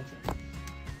my collection.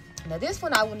 Now this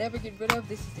one I will never get rid of.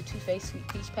 This is the Too Faced Sweet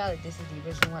Peach palette. This is the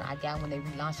original one I got when they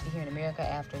relaunched it here in America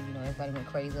after, you know, everybody went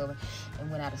crazy over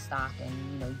and went out of stock and,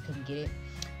 you know, you couldn't get it.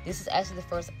 This is actually the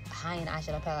first high-end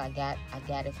eyeshadow palette I got. I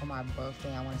got it for my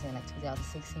birthday, I want to say like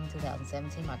 2016,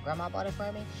 2017. My grandma bought it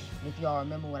for me. And if y'all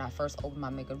remember when I first opened my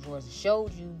makeup drawers and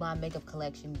showed you my makeup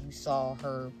collection, you saw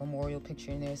her memorial picture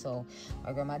in there. So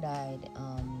my grandma died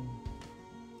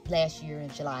last year in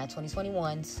July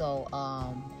 2021. So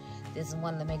This is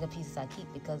one of the makeup pieces I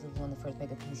keep because it was one of the first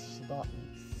makeup pieces she bought me.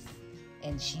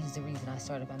 And she's the reason I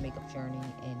started my makeup journey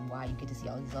and why you get to see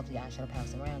all these lovely eyeshadow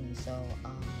palettes around you. So,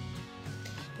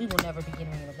 we will never be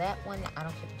getting rid of that one. I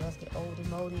don't care if it does get old and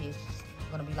moldy. It's just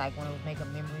going to be like one of those makeup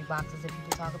memory boxes that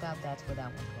people talk about. That's where that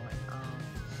one's going.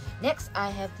 Next, I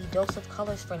have the Dose of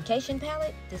Colors Friendcation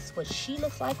palette. This is what she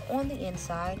looks like on the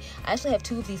inside. I actually have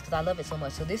two of these because I love it so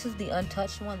much. So this is the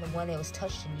untouched one, the one that was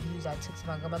touched and used. I took to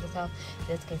my grandmother's house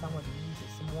just in case I wanted to use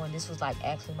it some more. And this was like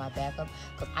actually my backup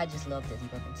because I just love Desi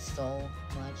Griffin so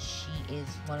much. She is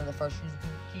one of the first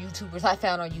YouTubers I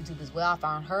found on YouTube as well. I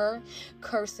found her,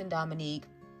 Kirsten Dominique,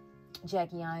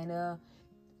 Jackie Ina,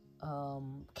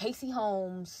 Casey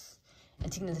Holmes,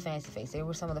 and Tina the Fancy Face. They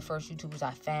were some of the first YouTubers I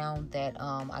found that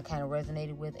I kind of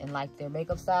resonated with and liked their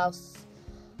makeup styles.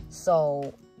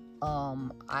 So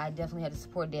I definitely had to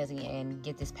support Desi and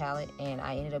get this palette, and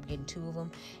I ended up getting two of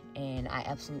them, and I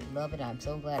absolutely love it. I'm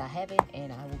so glad I have it,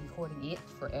 and I will be hoarding it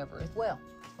forever as well.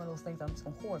 It's one of those things I'm just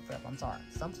gonna hoard forever. I'm sorry.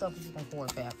 Some stuff is just gonna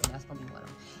hoard forever, and that's gonna be one of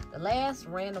them. The last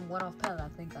random one-off palette I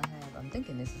think I have, I'm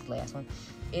thinking this is the last one,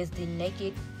 is the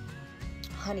Naked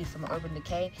Honey from Urban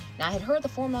Decay. Now, I had heard the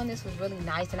formula on this was really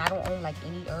nice, and I don't own like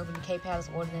any Urban Decay palettes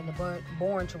other than the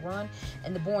Born to Run.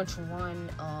 And the Born to Run,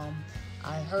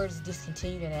 I heard is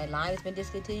discontinued, and that line has been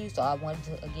discontinued. So I wanted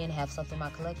to again have something in my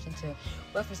collection to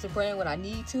reference the brand when I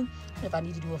need to. And if I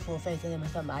need to do a full face of them or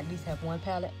something, I at least have one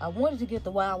palette. I wanted to get the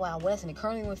Wild Wild West, and it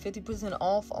currently went 50%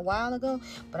 off a while ago,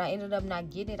 but I ended up not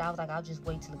getting it. I was like, I'll just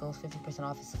wait till it goes 50%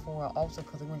 off at Sephora, also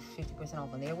because it went 50%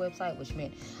 off on their website, which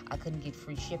meant I couldn't get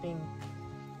free shipping,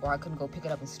 or I couldn't go pick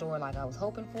it up in store like I was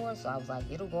hoping for. So I was like,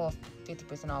 it'll go off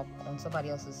 50% off on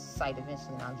somebody else's site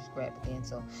eventually, and I'll just grab it then.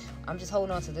 So I'm just holding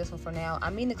on to this one for now.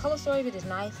 I mean, the color story of it is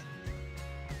nice,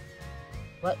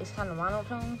 but it's kind of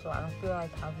monotone, so I don't feel like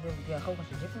I'll be able to get a whole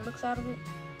bunch of different looks out of it.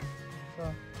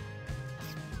 So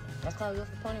that's kind of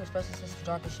disappointing, especially since the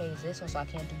darker shade is this one, so I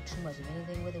can't do too much of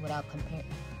anything with it without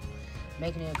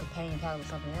making it a companion palette with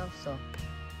something else. So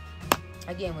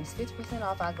again, when it's 50%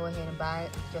 off, I go ahead and buy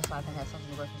it just so I can have something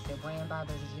to reference their brand by.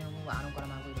 But as a general rule, I don't go to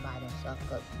my way to buy their stuff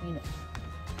because, you know,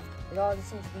 it all just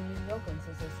seems to be mediocre. And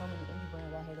since there's so many indie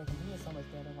brands out here that can do it so much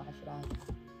better, why should I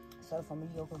settle for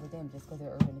mediocre with them just because they're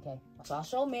Urban Decay? So I'll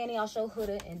show Manny, I'll show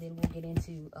Huda, and then we'll get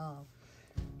into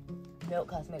Milk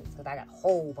Cosmetics because I got a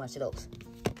whole bunch of those.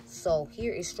 So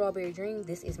here is Strawberry Dream.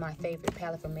 This is my favorite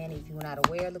palette from Manny. If you were not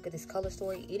aware, look at this color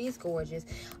story. It is gorgeous.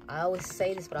 I always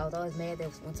say this, but I was always mad that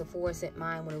when Sephora sent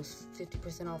mine when it was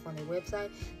 50% off on their website,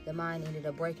 that mine ended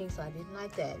up breaking, so I didn't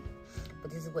like that.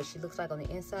 But this is what she looks like on the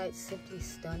inside. Simply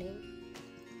stunning.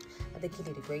 I think he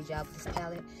did a great job with this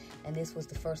palette. And this was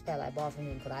the first palette I bought from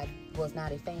him because I was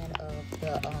not a fan of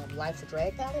the Life's a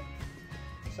Drag palette.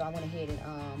 So I went ahead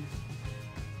and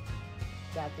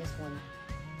got this one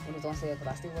when it was on sale because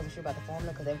I still wasn't sure about the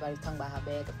formula because everybody was talking about how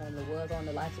bad the formula was on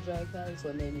the Life's a Drag palette, so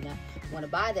it made me not want to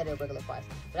buy that at regular price.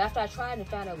 But after I tried and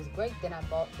found out it was great, then I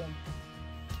bought them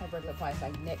at regular price.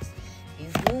 Like next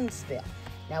is Moonspell.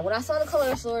 Now, when I saw the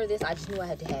color story of this, I just knew I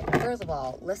had to have it. First of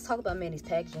all, let's talk about Manny's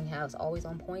packaging, how it's always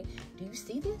on point. Do you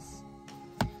see this?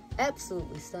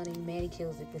 Absolutely stunning. Manny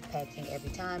kills it with packaging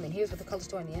every time. And here's what the color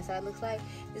story on the inside looks like.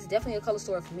 This is definitely a color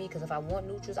story for me because if I want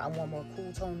neutrals, I want more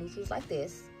cool tone neutrals like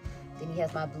this. Then he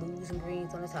has my blues and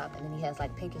greens on the top, and then he has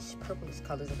like pinkish, purplish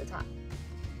colors at the top.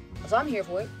 So I'm here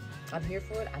for it. I'm here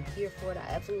for it. I'm here for it.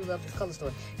 I absolutely love this color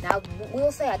story. Now,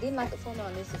 we'll say I didn't like the formula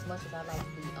on this as much as I like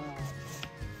the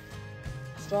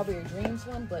Strawberry Dreams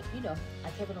one, but you know, I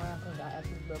kept it around because I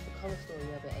absolutely love the color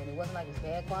story of it, and it wasn't like it's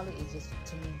bad quality. It just,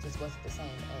 to me, just wasn't the same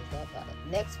as that palette.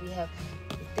 Next, we have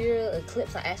Ethereal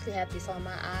Eclipse. I actually have this on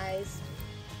my eyes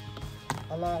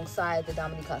alongside the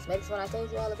Dominique Cosmetics one I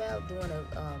told you all about, doing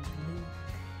a new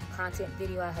content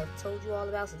video I have told you all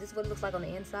about. So this is what it looks like on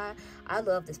the inside. I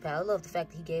love this palette. I love the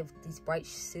fact that he gave these bright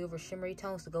silver shimmery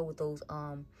tones to go with those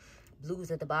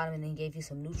blues at the bottom, and then gave you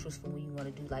some neutrals for when you want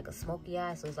to do like a smoky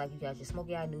eye. So it's like you got your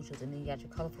smoky eye neutrals, and then you got your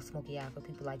colorful smoky eye for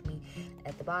people like me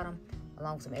at the bottom,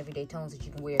 along with some everyday tones that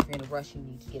you can wear if you're in a rush and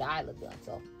you need to get eye look done.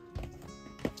 So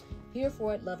here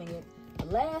for it, loving it. The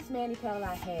last Manny palette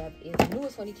I have is the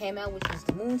newest one he came out, which is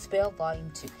the Moonspell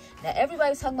Volume 2. Now,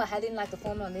 everybody's talking about how I didn't like the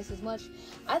formula on this as much.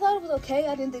 I thought it was okay.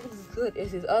 I didn't think it was as good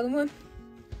as his other one.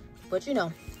 But, you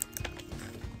know,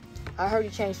 I heard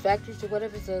he changed factories or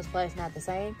whatever, so it's probably not the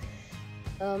same.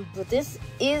 But this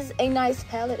is a nice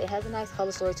palette. It has a nice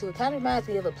color story, too. It kind of reminds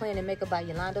me of a Plan and Makeup by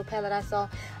Yolanda palette I saw.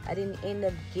 I didn't end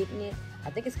up getting it. I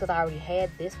think it's because I already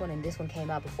had this one, and this one came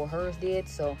out before hers did,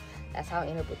 so that's how I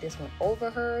ended up with this one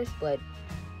over hers. But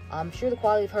I'm sure the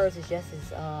quality of hers is just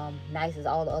as nice as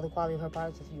all the other quality of her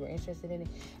products if you were interested in it.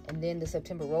 And then the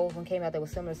September Rose one came out that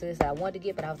was similar to this that I wanted to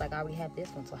get, but I was like, I already have this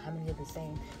one, so how many of the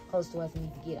same color stories I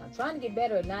need to get? I'm trying to get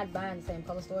better at not buying the same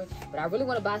color story, but I really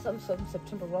want to buy something from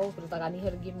September Rose, but it's like I need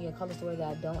her to give me a color story that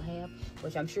I don't have,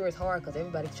 which I'm sure is hard because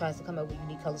everybody tries to come up with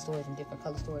unique color stories and different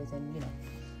color stories, and you know,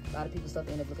 a lot of people's stuff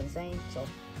end up looking the same. So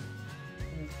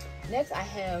next I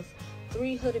have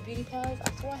 3 Huda Beauty palettes.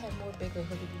 I swore I had more bigger Huda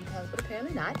Beauty palettes, but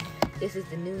apparently not. This is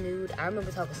the new nude. I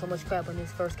remember talking so much crap when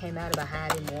this first came out about how I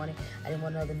didn't want it. I didn't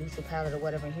want another neutral palette or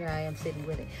whatever, and here I am sitting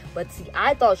with it. But see,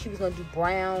 I thought she was going to do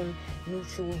brown,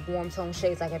 neutral, warm tone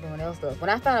shades like everyone else does. When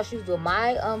I found out she was doing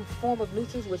my form of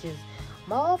neutrals, which is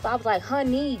mauve, I was like,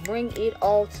 honey, bring it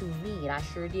all to me. And I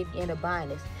sure did end up buying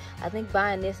this. I think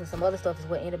buying this and some other stuff is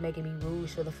what ended up making me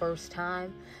rouge for the first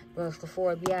time. It was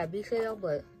before a BIB sale,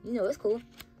 but you know, it's cool.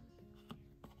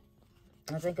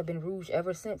 I think I've been rouge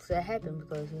ever since that happened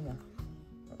because, you know,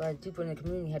 people in the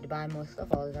community had to buy more stuff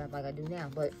all the time like I do now.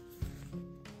 But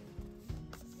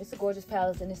it's a gorgeous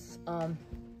palette, and it's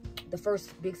the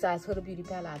first big size Huda Beauty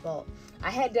palette I bought. I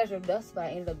had Desert Dust, but I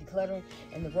ended up decluttering,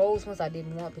 and the rose ones I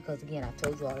didn't want because, again, I've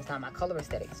told you all this time, my color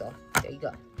aesthetic. So there you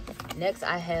go. Next,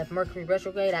 I have Mercury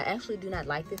Retrograde. I actually do not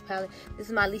like this palette. This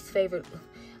is my least favorite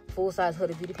full-size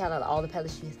Huda Beauty palette out of all the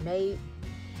palettes she's made.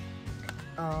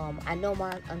 I know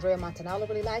my Andrea Montanaro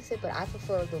really likes it, but I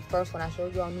prefer the first one I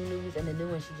showed you on New News, and the new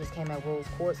one she just came out Rose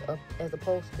Quartz up as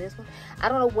opposed to this one. I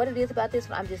don't know what it is about this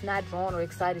one. I'm just not drawn or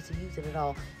excited to use it at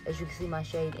all. As you can see, my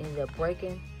shade ended up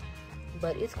breaking,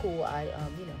 but it's cool.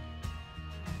 You know,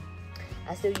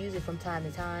 I still use it from time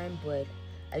to time, but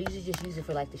I usually just use it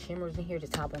for like the shimmers in here to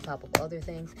top on top of other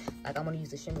things. Like I'm going to use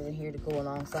the shimmers in here to go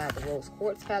alongside the Rose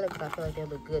Quartz palette because I feel like they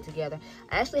look good together.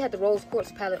 I actually had the Rose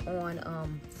Quartz palette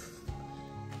on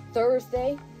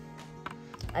Thursday.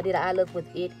 I did an eye look with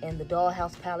it and the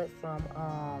Dollhouse palette from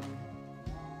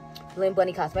Blend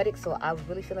Bunny Cosmetics. So I was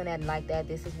really feeling that and like that.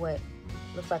 This is what it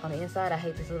looks like on the inside. I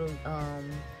hate this little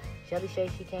Shelly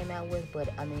shade she came out with, but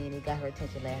I mean, it got her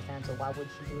attention last time, so why would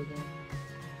she do it again?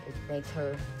 It makes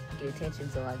her get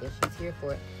attention, so I guess she's here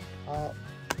for it. All,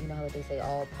 you know how they say,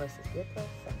 all press is good press.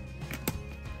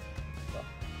 So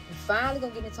we're finally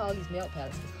gonna get into all these melt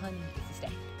palettes because, honey, it's a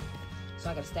stack. So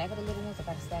I got a stack of the little ones, I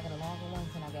got a stack of the longer ones,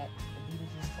 and I got the Beauty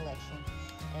Juice collection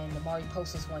and the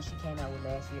Mariposas one she came out with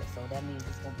last year. So that means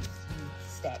it's gonna be a few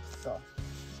stacks. So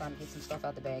I'm trying to get some stuff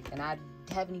out the bag, and I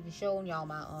haven't even shown y'all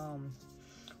my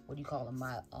what do you call them,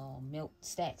 my melt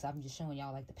stacks. I'm just showing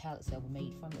y'all like the palettes that were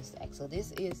made from the stack. So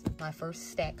this is my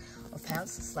first stack of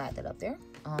palettes. Slide that up there.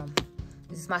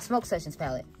 This is my Smoke Sessions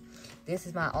palette. This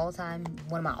is my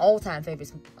one of my all-time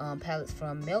favorites palettes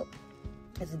from Melt.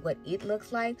 This is what it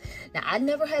looks like. Now, I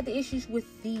never had the issues with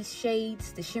these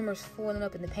shades, the shimmers falling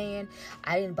up in the pan.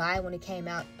 I didn't buy it when it came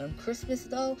out on Christmas,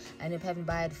 though. I ended up having to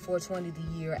buy it 420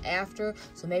 the year after.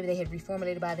 So maybe they had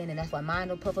reformulated by then, and that's why mine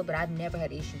don't puff up. But I've never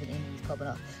had issues with any of these puffing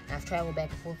up. And I've traveled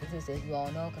back and forth with this, as you all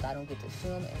know, because I don't get to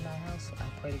film in my house. So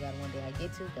I pray to God one day I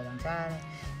get to, because I'm tired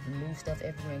and move stuff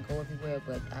everywhere and go everywhere.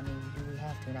 But, I mean, we really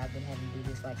have to, and I've been having to do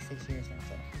this for like 6 years now,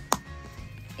 so.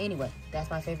 Anyway, that's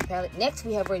my favorite palette. Next,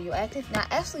 we have Radioactive. Now,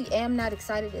 I actually am not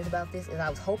excited about this as I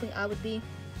was hoping I would be.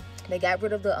 They got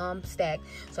rid of the stack,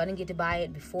 so I didn't get to buy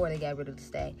it before they got rid of the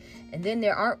stack. And then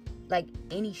there aren't, like,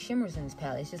 any shimmers in this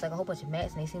palette. It's just, like, a whole bunch of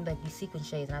mattes, and they seem like these sequin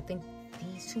shades. And I think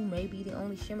these two may be the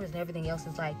only shimmers, and everything else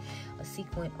is, like, a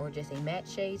sequin or just a matte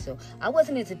shade. So I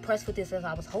wasn't as impressed with this as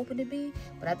I was hoping to be,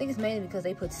 but I think it's mainly because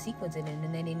they put sequins in it,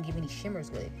 and they didn't give any shimmers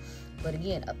with it. But,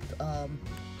 again,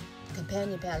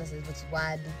 companion palettes, which is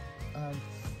why I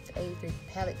do favorite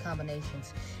palette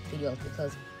combinations videos,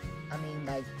 because I mean,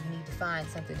 like, you need to find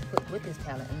something to put with this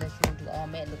palette unless you do all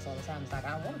matte looks all the time. It's like,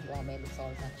 I don't want to do all matte looks all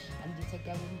the time. I need to take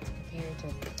that with me to compare it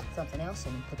to something else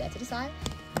and put that to the side.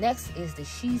 Next is the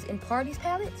She's in Parties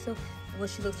palette. So what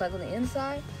she looks like on the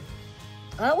inside.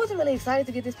 I wasn't really excited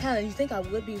to get this palette. You think I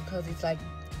would be because it's like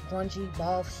grungy,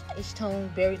 mauve-ish tone,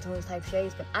 berry tones type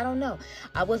shades, but I don't know.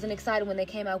 I wasn't excited when they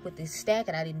came out with this stack,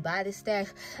 and I didn't buy this stack.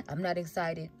 I'm not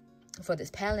excited for this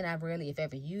palette. I rarely, if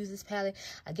ever, use this palette.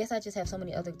 I guess I just have so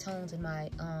many other tones in my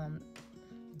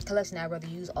collection I'd rather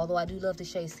use, although I do love the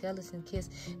shade Skeleton Kiss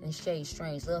and shade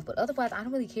Strange Love, but otherwise I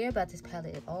don't really care about this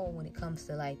palette at all when it comes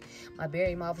to like my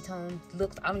berry mauve tone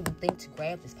looks. I don't even think to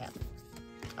grab this palette.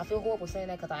 I feel horrible saying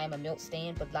that because I am a Melt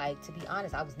stan, but like, to be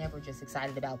honest, I was never just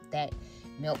excited about that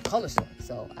Melt color story,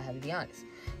 so I have to be honest.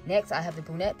 Next, I have the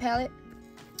Brunette palette.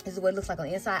 This is what it looks like on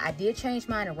the inside. I did change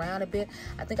mine around a bit.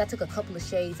 I think I took a couple of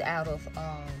shades out of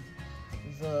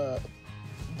the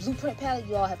Blueprint palette.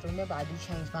 You all have to remember, I do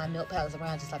change my Melt palettes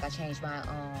around just like I changed my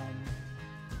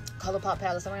ColourPop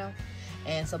palettes around.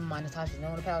 and some of my Natasha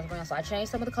Denona palettes around. So I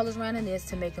changed some of the colors around in this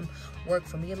to make them work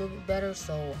for me a little bit better.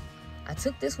 So I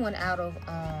took this one out of,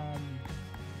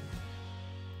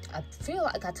 I feel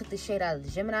like I took this shade out of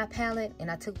the Gemini palette, and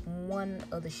I took one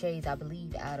of the shades, I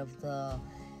believe, out of the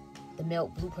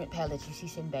Melt Blueprint palette that you see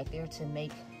sitting back there to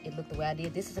make it look the way I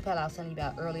did. This is the palette I was telling you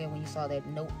about earlier when you saw that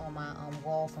note on my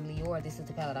wall from Lior. This is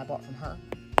the palette I bought from her.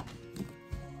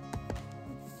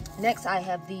 Next, I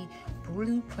have the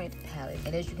Blueprint palette,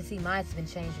 and as you can see, mine's been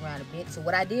changed around a bit. So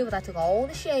what I did was I took all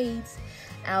the shades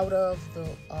out of the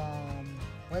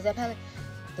where's that palette?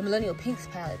 The Millennial Pinks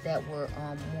palette that were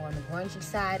more on the grungy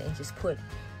side, and just put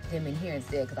them in here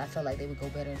instead because I felt like they would go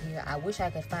better in here. I wish I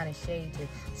could find a shade to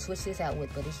switch this out with,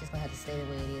 but it's just gonna have to stay the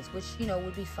way it is, which, you know,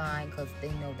 would be fine because they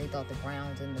thought the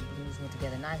browns and the blues went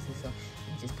together nicely. So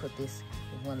you just put this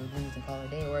with one of the blues and call it a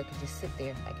day, or it could just sit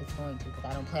there like it's going to, because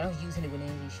I don't plan on using it with any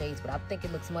of these shades. But I think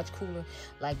it looks much cooler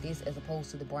like this as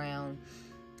opposed to the brown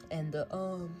and the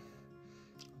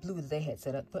blue that they had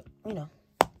set up. But you know,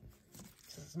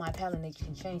 this is my palette that you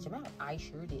can change them out. I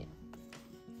sure did.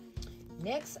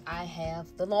 Next, I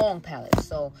have the long palette.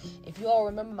 So if you all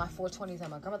remember, my 420s at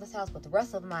my grandmother's house, but the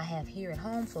rest of them I have here at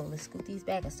home. So let's scoot these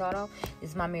back and start off. This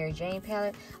is my Mary Jane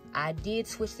palette. I did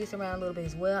switch this around a little bit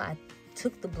as well. I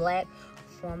took the black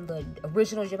from the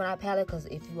original Gemini palette, because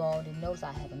if you all didn't notice,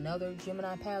 I have another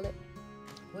Gemini palette.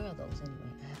 Where are those anyway?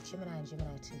 I have Gemini and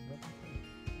Gemini 2.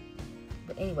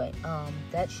 But anyway,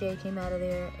 that shade came out of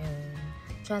there, and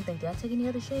I'm trying to think, did I take any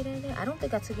other shade out of there? I don't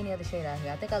think I took any other shade out of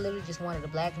here. I think I literally just wanted a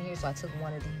black in here, so I took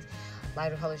one of these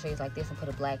lighter color shades like this and put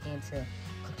a black in to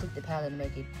complete the palette and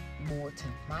make it more to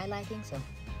my liking. So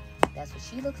that's what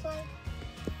she looks like.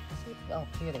 Oh,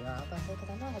 here they are. I was about to say, because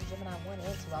I know I have Gemini 1 and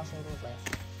 2. I'll show those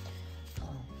last.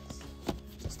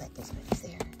 Just like this right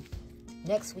there.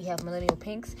 Next, we have Millennial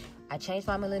Pinks. I changed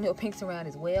my Millennial Pinks around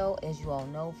as well. As you all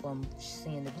know from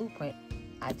seeing the blueprint,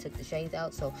 I took the shades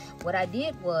out. So what I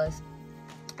did was,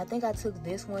 I think I took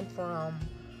this one from,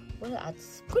 well, I'm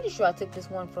pretty sure I took this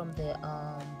one from the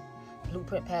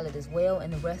Blueprint palette as well,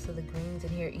 and the rest of the greens in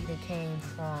here either came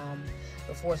from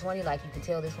the 420, like you can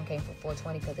tell this one came from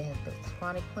 420 because it has the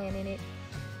chronic plant in it.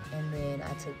 And then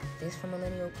I took this from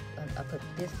Millennial, I put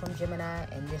this from Gemini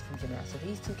and this from Gemini. So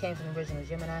these two came from the original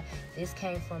Gemini. This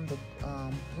came from the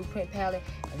Blueprint palette,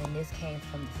 and then this came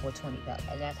from the 420 palette.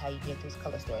 And that's how you get this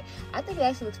color story. I think it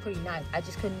actually looks pretty nice. I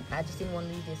just didn't want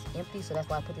to leave this empty, so that's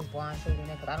why I put this bronze shade in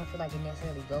there, because I don't feel like it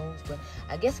necessarily goes. But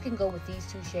I guess it can go with these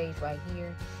two shades right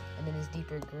here, and then this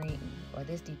deeper green, or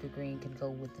this deeper green can go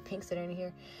with the pinks that are in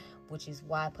here, which is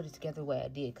why I put it together the way I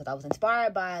did, because I was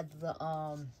inspired by the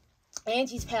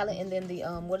Angie's palette, and then the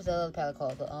what is the other palette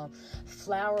called, the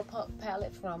Flower Pump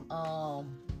palette from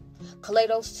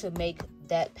Kaleidos, to make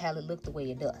that palette look the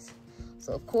way it does.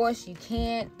 So of course you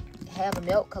can't have a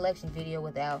Melt collection video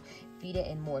without Vita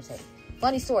and Morte.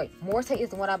 Funny story, Morte is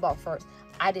the one I bought first.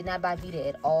 I did not buy Vita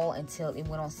at all until it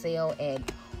went on sale at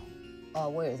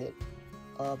where is it,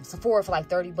 Sephora for like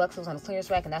 30 bucks. It was on the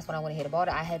clearance rack, and that's when I went ahead and bought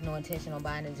it. I had no intention on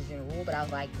buying it as a general rule, but I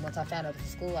was like, once I found out at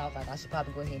school, I was like, I should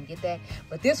probably go ahead and get that.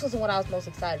 But this was the one I was most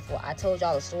excited for. I told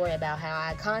y'all a story about how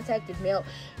I contacted Melt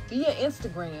via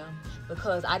Instagram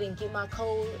because I didn't get my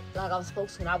code like I was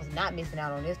supposed to, and I was not missing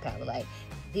out on this palette. Like,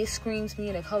 this screams me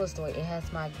in a color story. It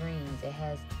has my greens, it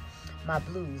has my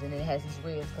blues, and it has these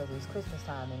reds because it's Christmas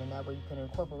time, and that way you can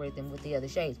incorporate them with the other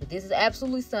shades. But this is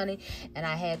absolutely stunning, and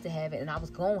I had to have it, and I was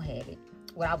gonna have it.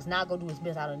 What I was not going to do is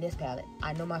miss out on this palette.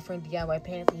 I know my friend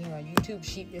Diypansy here on YouTube,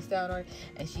 she missed out on it,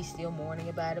 and she's still mourning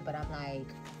about it. But I'm like,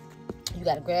 you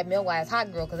got to grab Melt while it's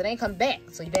hot, girl, because it ain't coming back.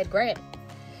 So you better grab it.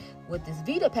 With this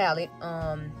Vita palette,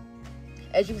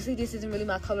 as you can see, this isn't really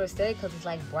my color aesthetic because it's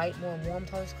like bright, more warm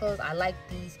tones colors. I like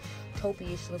these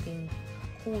taupey-ish looking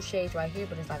cool shades right here,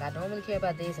 but it's like I don't really care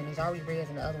about this, and there's already reds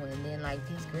in the other one, and then like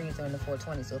these greens are in the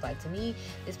 420. So it's like, to me,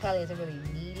 this palette isn't really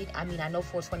needed. I mean, I know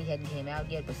 420 hadn't came out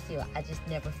yet, but still, I just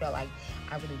never felt like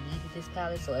I really needed this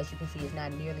palette. So as you can see, it's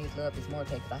not nearly as loved as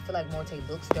Morte, because I feel like Morte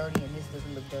looks dirty, and this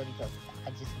doesn't look dirty because I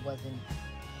just wasn't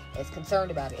as concerned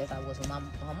about it as I was with my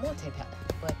Morte palette.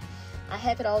 But I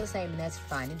have it all the same, and that's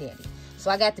fine and dandy.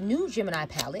 So I got the new Gemini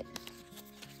palette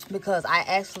because I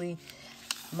actually,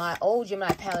 my old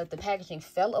Gemini palette, the packaging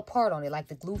fell apart on it. Like,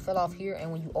 the glue fell off here,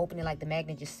 and when you open it, like, the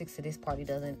magnet just sticks to this part. It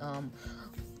doesn't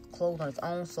close on its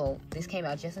own. So this came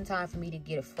out just in time for me to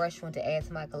get a fresh one to add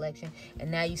to my collection. And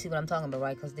now you see what I'm talking about,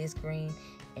 right? Because this green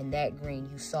and that green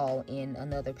you saw in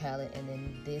another palette, and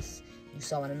then this you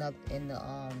saw in another, in the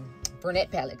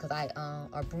brunette palette, because I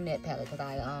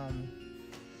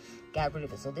got rid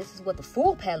of it. So this is what the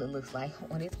full palette looks like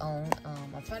on its own.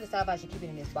 I'm trying to decide if I should keep it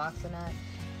in this box or not.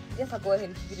 I guess I'll go ahead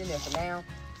and keep it in there for now.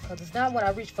 Because it's not what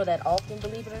I reach for that often,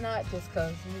 believe it or not. Just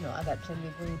because, you know, I got plenty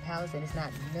of green palettes and it's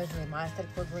not necessarily my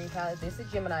aesthetic for green palettes. This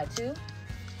is Gemini 2.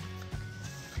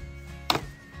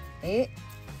 It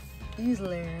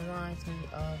easily reminds me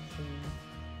of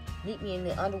the Meet Me in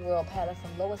the Underworld palette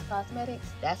from Lois Cosmetics.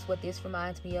 That's what this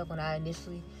reminds me of when I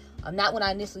initially, not when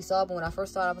I initially saw it, but when I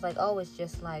first saw it, I was like, oh, it's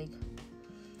just like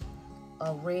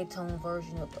a red tone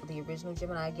version of the original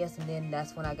Gemini, I guess. And then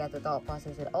that's when I got the thought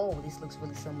process that, oh, this looks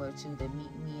really similar to the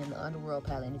Meet Me in the Underworld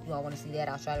palette. And if you all want to see that,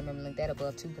 I'll try to remember to link that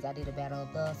above too, because I did a battle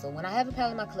of the. So when I have a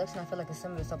palette in my collection, I feel like it's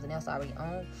similar to something else I already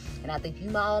own, and I think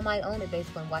you all might own it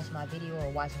based on watching my video or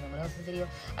watching someone else's video.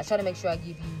 I try to make sure I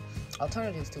give you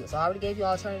alternatives to it. So I already gave you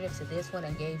alternatives to this one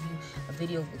and gave you a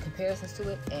video with comparisons to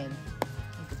it, and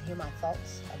you can hear my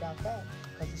thoughts about that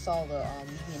because you saw the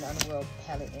Meet Me in the Underworld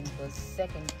palette in the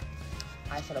second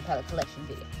eyeshadow palette collection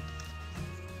video.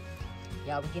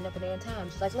 Y'all, we're getting up in there in time,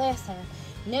 just like last time.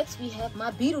 Next, we have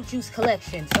my Beetlejuice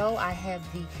collection. So I have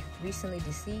the Recently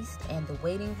Deceased and the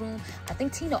Waiting Room. I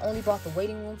think Tina only bought the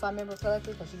Waiting Room, if I remember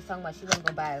correctly, because she was talking about she wasn't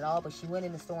going to buy it at all, but she went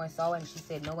in the store and saw it, and she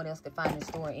said no one else could find it in the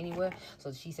store anywhere,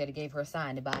 so she said it gave her a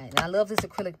sign to buy it. And I love this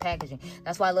acrylic packaging.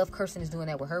 That's why I love Kirsten is doing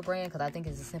that with her brand, because I think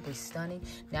it's simply stunning.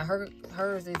 Now,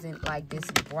 hers isn't like this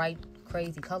bright,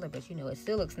 crazy color, but you know, it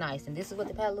still looks nice. And this is what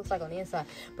the palette looks like on the inside.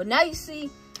 But now you see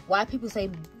why people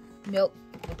say Milk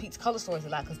repeats color stories a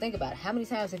lot, because think about it. How many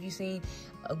times have you seen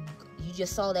you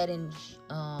just saw that in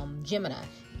Gemini,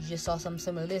 you just saw something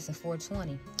similar to this in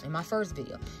 420 in my first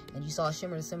video, and you saw a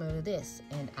shimmer similar to this,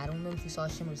 and I don't remember if you saw a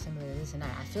shimmer similar to this or not.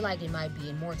 I feel like it might be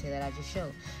in Morte that I just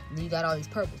showed. And then you got all these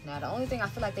purples. Now the only thing I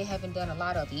feel like they haven't done a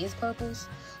lot of is purples,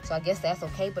 so I guess that's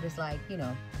okay. But it's like, you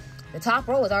know, the top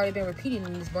row has already been repeated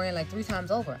in this brand like 3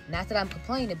 times over. Not that I'm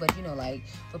complaining, but you know, like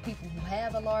for people who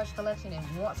have a large collection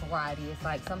and want variety, it's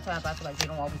like sometimes I feel like they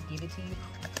don't always give it to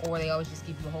you, or they always just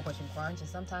give you a whole bunch of grunge, and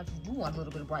sometimes you do want a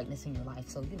little bit of brightness in your life.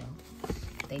 So, you know,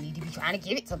 they need to be trying to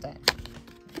give it sometimes.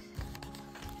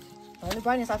 The only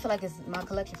brightness I feel like is my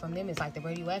collection from them is like the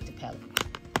Radioactive palette.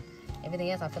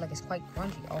 Everything else I feel like it's quite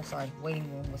grungy. Oh, sorry, Waiting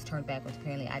Room was turned backwards.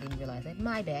 Apparently, I didn't realize that.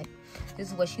 My bad.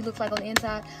 This is what she looks like on the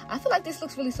inside. I feel like this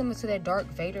looks really similar to that Dark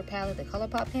Vader palette that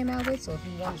ColourPop came out with. So if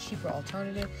you want a cheaper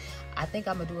alternative, I think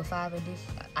I'm going to do a 5 edition.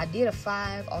 I did a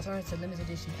 5 alternative limited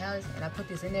edition palettes, and I put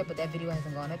this in there, but that video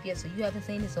hasn't gone up yet, so you haven't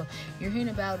seen it. So you're hearing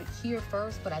about it here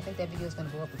first, but I think that video is going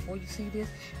to go up before you see this.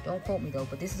 Don't quote me, though,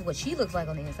 but this is what she looks like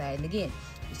on the inside. And again,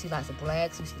 you see lots of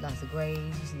blacks, you see lots of grays,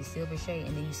 you see the silver shade,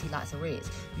 and then you see lots of reds.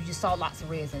 You just saw lots of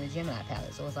reds in the Gemini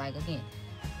palette, so it's like, again,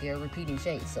 they're repeating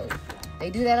shades. So they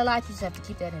do that a lot. You just have to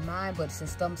keep that in mind. But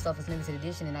since some stuff is limited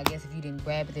edition, and I guess if you didn't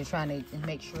grab it, they're trying to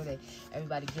make sure that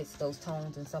everybody gets those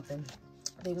tones and something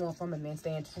they want from them and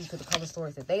staying true to the color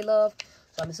stories that they love.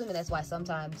 So I'm assuming that's why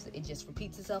sometimes it just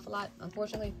repeats itself a lot,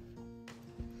 unfortunately.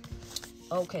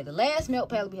 Okay, the last Milk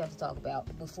palette we have to talk about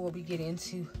before we get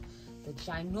into the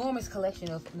ginormous collection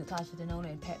of Natasha Denona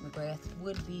and Pat McGrath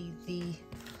would be the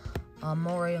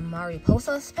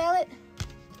Mariposas palette.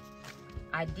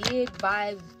 I did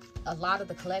buy a lot of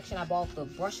the collection. I bought the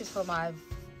brushes for my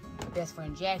best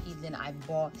friend Jackie. Then I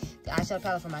bought the eyeshadow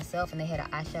palette for myself, and they had an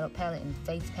eyeshadow palette and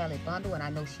face palette bundle. And I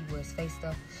know she wears face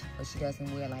stuff, but she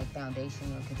doesn't wear like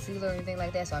foundation or concealer or anything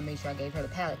like that. So I made sure I gave her the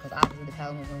palette, because obviously the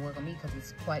palette wasn't gonna work on me because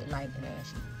it's quite light and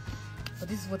ashy. But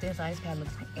this is what the inside palette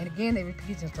looks like. And again, they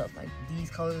repeat some stuff. Like these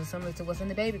colors are similar to what's in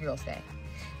the Baby Girl stack.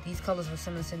 These colors were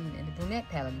similar to in the brunette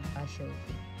palette I showed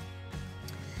you.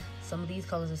 Some of these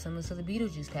colors are similar to the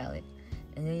Beetlejuice palette.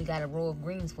 And then you got a row of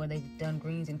greens where they've done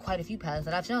greens in quite a few palettes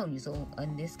that I've shown you. So,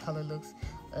 and this color looks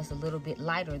a little bit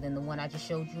lighter than the one I just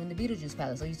showed you in the Beetlejuice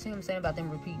palette. So you see what I'm saying about them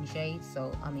repeating shades?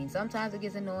 So, I mean, sometimes it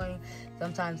gets annoying.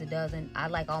 Sometimes it doesn't. I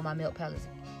like all my Milk palettes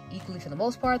equally for the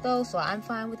most part, though. So I'm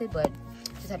fine with it, but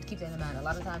just have to keep that in mind. A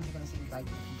lot of times you're going to see like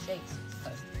repeat shades.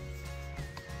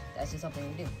 That's just something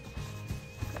we do.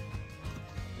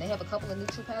 They have a couple of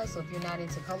neutral palettes, so if you're not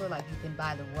into color, like you can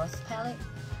buy the Rust palette,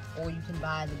 or you can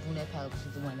buy the brunette palette, which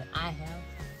is the one that I have.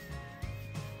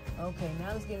 Okay,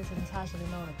 now let's get into Natasha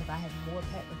Denona, because I have more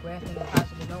Pat McGrath than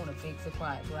Natasha Denona. Big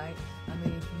surprise, right? I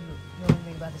mean, if you know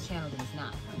anything about this channel, then it's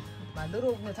not. My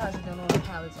little Natasha Denona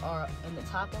palettes are in the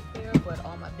top up there, but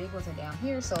all my big ones are down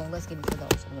here, so let's get into those.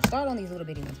 So I'm going to start on these little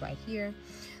bitty ones right here.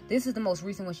 This is the most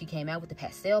recent one she came out with, the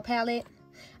pastel palette.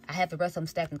 I have the rest of them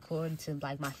stacked according to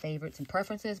like my favorites and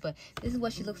preferences, but this is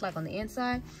what she looks like on the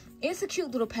inside. It's a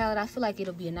cute little palette. I feel like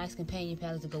it'll be a nice companion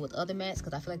palette to go with other mattes,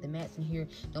 because I feel like the mattes in here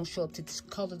don't show up to this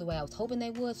color the way I was hoping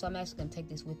they would. So I'm actually going to take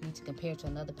this with me to compare to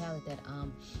another palette that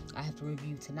I have to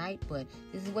review tonight. But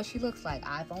this is what she looks like.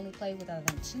 I've only played with her,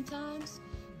 I think, 2 times.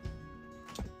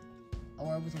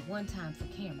 or it was a one time for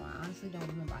camera. I honestly don't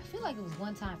remember. I feel like it was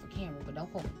one time for camera, but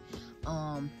don't quote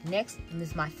me. Next, and this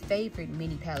is my favorite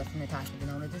mini palette from Natasha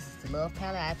Denona. This is the Love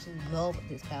palette. I absolutely love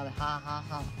this palette. Ha ha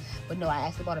ha. But no, I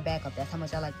actually bought a backup. That's how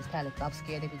much I like this palette. I was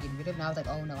scared they were getting rid of it. And I was like,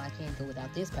 oh no, I can't go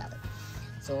without this palette.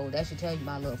 So that should tell you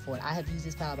my love for it. I have used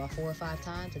this palette about 4 or 5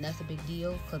 times, and that's a big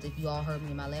deal, because if you all heard me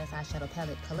in my last eyeshadow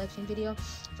palette collection video,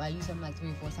 if I use something like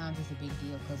 3 or 4 times, it's a big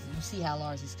deal, because you see how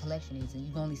large this collection is, and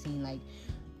you've only seen like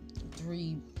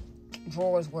 3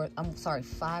 drawers worth, I'm sorry,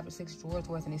 5 or 6 drawers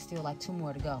worth, and there's still like 2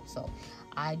 more to go. So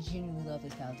I genuinely love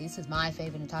this palette. This is my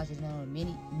favorite Natasha Denona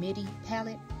midi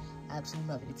palette. I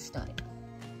absolutely love it. It's stunning.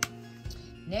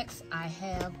 Next, I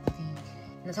have the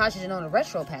Natasha Denona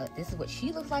Retro palette. This is what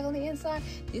she looks like on the inside.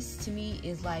 This to me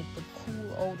is like the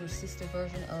cool older sister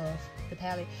version of the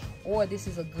palette, or this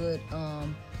is a good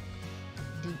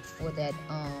dupe for that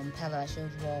palette I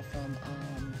showed you all from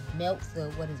Melt,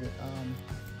 the what is it,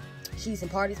 Cheese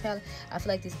and Parties palette. I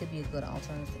feel like this could be a good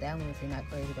alternative to that one if you're not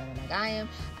crazy about it like I am.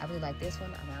 I really like this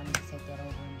one. I mean, I need to take that over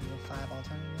and do a 5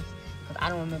 alternatives, because I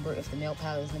don't remember if the Melt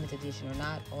palette is limited edition or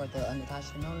not, or the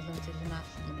Natasha Denona is limited or not.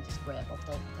 Let me just grab both of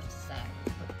those and put them aside.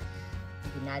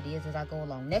 Getting ideas as I go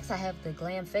along. Next, I have the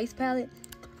Glam Face palette.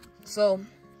 So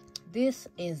this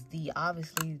is the,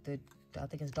 obviously the, I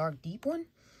think it's dark deep one.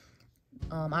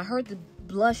 I heard the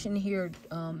blush in here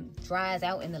dries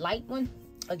out in the light one.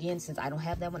 Again, since I don't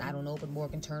have that one, I don't know, but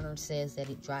Morgan Turner says that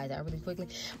it dries out really quickly.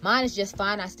 Mine is just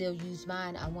fine. I still use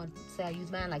mine. I want to say I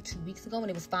used mine like 2 weeks ago, and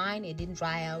it was fine. It didn't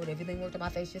dry out. Everything worked on my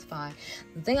face just fine.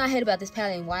 The thing I hate about this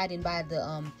palette and why I didn't buy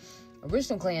the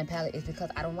original Glam palette is because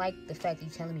I don't like the fact that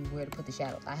you're telling me where to put the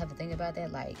shadows. I have to think about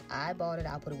that. Like, I bought it,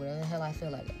 I'll put it wherever the hell I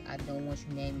feel like it. I don't want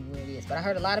you naming where it is. But I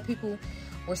heard a lot of people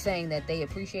were saying that they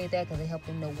appreciate that because they help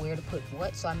them know where to put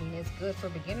what. So, I mean, it's good for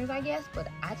beginners, I guess. But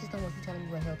I just don't want you telling me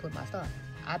where the hell to put my stuff.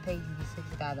 I paid you the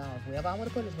 $65. Wherever I want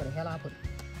to put it is where the hell I put it.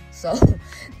 So,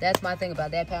 that's my thing about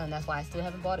that palette, and that's why I still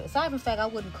haven't bought it. Aside from the fact I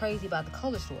wasn't crazy about the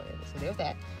color story of it. So, there's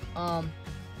that.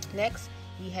 Next,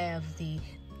 we have the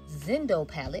Zendo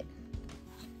palette.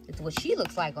 It's what she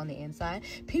looks like on the inside.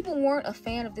 People weren't a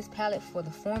fan of this palette for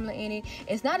the formula in it.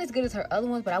 It's not as good as her other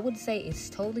ones, but I wouldn't say it's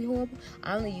totally horrible.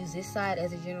 I only use this side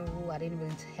as a general rule. I didn't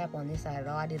really tap on this side at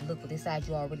all. I did look for this side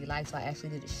you already like, so I actually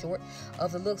did it short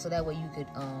of the look, so that way you could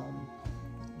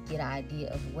get an idea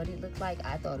of what it looked like.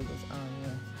 I thought it was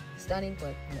stunning,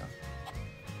 but you know,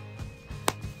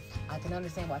 I can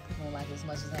understand why people don't like it as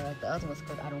much as I like the other ones,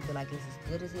 because I don't feel like it's as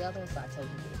good as the other ones, so I tell you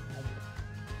this.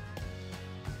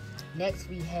 Next,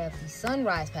 we have the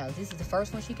Sunrise palette. This is the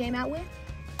first one she came out with,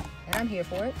 and I'm here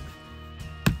for it.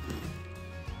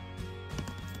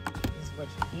 This is what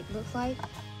it looks like.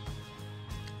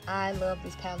 I love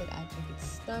this palette. I think it's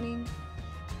stunning,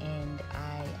 and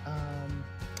I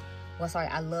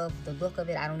love the look of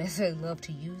it. I don't necessarily love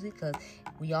to use it, because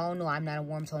we all know I'm not a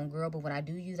warm tone girl, but when I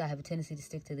do use it, I have a tendency to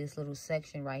stick to this little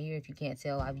section right here. If you can't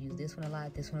tell, I've used this one a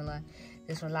lot, this one a lot,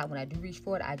 this one a lot. When I do reach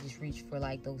for it, I just reach for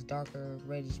like those darker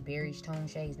reddish berryish tone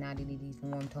shades, not any of these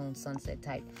warm tone sunset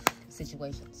type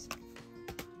situations.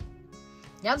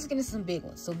 Now let's get into some big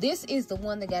ones. So this is the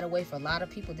one that got away for a lot of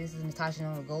people. This is Natasha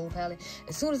Denona Gold palette.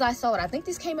 As soon as I saw it, I think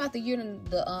this came out the year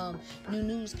the new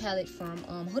News palette from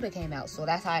Huda came out. So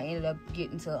that's how I ended up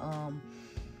getting to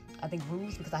I think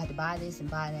Rouge, because I had to buy this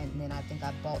and buy that, and then I think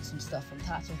I bought some stuff from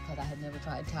Tatcha because I had never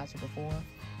tried Tatcha before.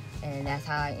 And that's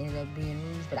how I ended up being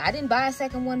Rouge. But I didn't buy a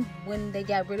second one when they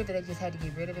got rid of it. They just had to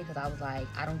get rid of it because I was like,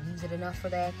 I don't use it enough for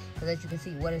that. Because as you can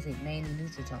see, what is it? Mainly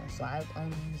neutral tone. So I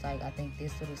only use, like, I think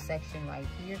this little section right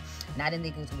here. And I didn't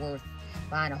think it was worth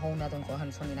buying a whole nother one for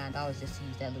 $129 just to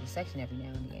use that little section every now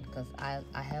and then. Because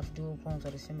I have dual chromes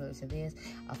that are similar to this.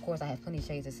 Of course, I have plenty of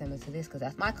shades that are similar to this because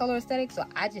that's my color aesthetic. So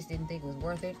I just didn't think it was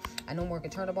worth it. I know Morgan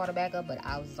Turner bought it back up, but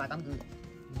I was like, I'm good.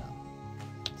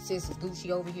 Sis is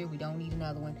Gucci over here. We don't need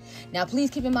another one. Now,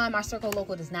 please keep in mind, my Circle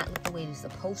Loco does not look the way it's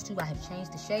supposed to. I have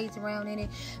changed the shades around in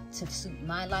it to suit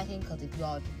my liking, because if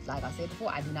y'all, like I said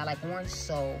before, I do not like orange.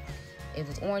 So it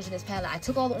was orange in this palette. I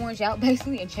took all the orange out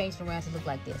basically and changed it around to look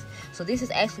like this. So this is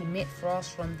actually Mint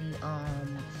Frost from the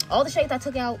all the shades I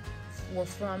took out were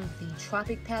from the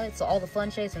Tropic palette. So all the fun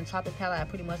shades from Tropic palette I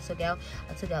pretty much took out.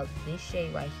 I took out this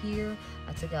shade right here.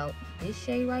 I took out this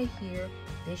shade right here.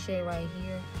 This shade right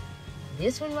here.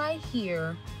 This one right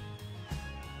here,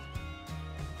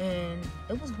 and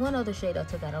it was one other shade I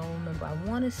took out. I don't remember. I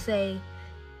want to say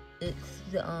it's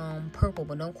the purple,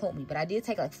 but don't quote me. But I did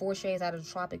take like 4 shades out of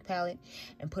the Tropic palette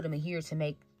and put them in here to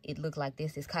make it look like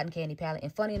this Cotton Candy palette.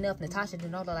 And funny enough, Natasha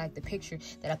Denona liked the picture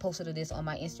that I posted of this on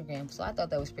my Instagram, so I thought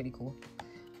that was pretty cool.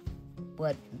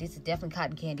 But this is definitely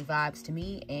Cotton Candy vibes to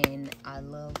me, and I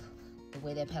love the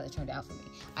way that palette turned out for me.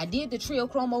 I did the Trio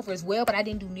Chrome over as well, but I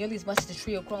didn't do nearly as much as the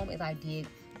Trio Chrome as I did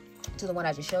to the one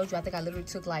I just showed you. I think I literally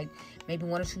took like maybe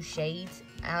 1 or 2 shades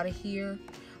out of here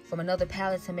from another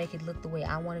palette to make it look the way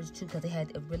I wanted it to, because it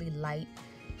had a really light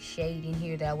shade in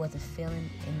here that I wasn't feeling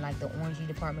in like the orangey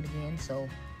department again. So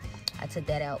I took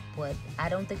that out, but I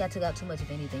don't think I took out too much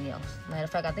of anything else. Matter of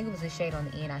fact, I think it was this shade on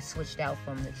the end I switched out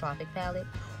from the Tropic palette,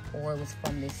 or it was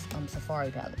from this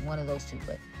Safari palette, one of those two.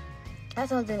 But that's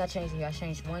the only thing I changed here. I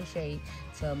changed 1 shade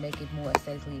to make it more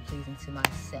aesthetically pleasing to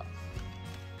myself.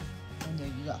 And there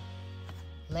you go.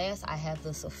 Last, I have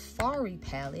the Safari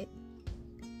palette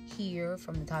here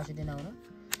from Natasha Denona.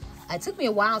 It took me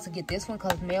a while to get this one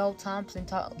because Mel Thompson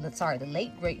the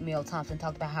late great Mel Thompson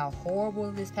talked about how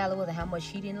horrible this palette was and how much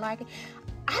she didn't like it.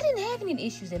 I didn't have any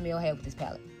issues that Mel had with this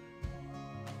palette.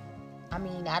 I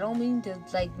mean, I don't mean to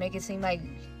like make it seem like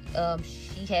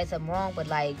she had something wrong, but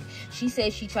like she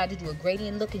said she tried to do a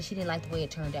gradient look and she didn't like the way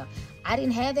it turned out. I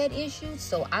didn't have that issue,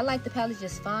 so I like the palette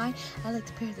just fine. I like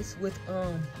to pair this with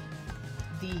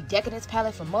the Decadence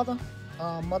palette from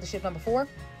Mothership number 4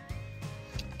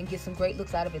 and get some great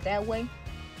looks out of it that way,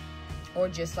 or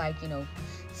just like, you know,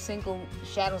 single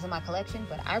shadows in my collection.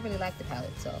 But I really like the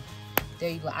palette, so there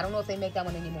you go. I don't know if they make that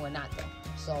one anymore or not though,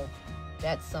 so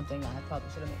that's something I probably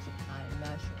should have mentioned.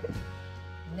 I'm not sure.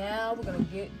 Now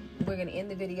we're gonna end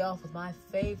the video off with my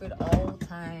favorite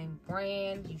all-time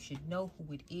brand. You should know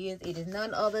who it is. It is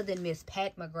none other than Miss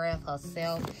Pat McGrath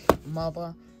herself,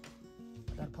 Mother.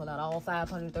 I gotta pull out all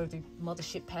 533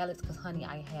 Mothership palettes because, honey,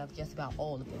 I have just about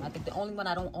all of them. I think the only one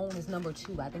I don't own is number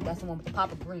 2. I think that's the one with the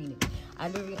pop of green in it. I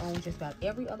literally own just about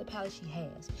every other palette she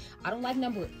has. I don't like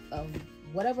number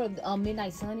whatever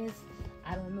Midnight Sun is.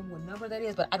 I don't remember what number that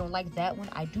is, but I don't like that one.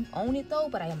 I do own it though,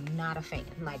 but I am not a fan.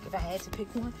 Like, if I had to pick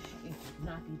one, it would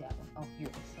not be that one. Oh, here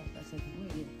it is. So that's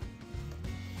it.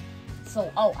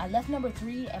 So, oh, I left number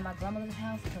 3 at my grandmother's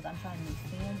house because I'm trying to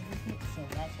expand with it. So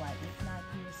that's why it's not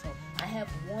here. So I have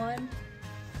 1.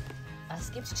 I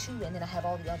skipped 2, and then I have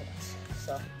all the other ones.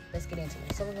 So let's get into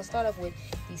it. So we're gonna start off with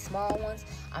these small ones.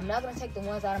 I'm not gonna take the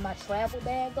ones out of my travel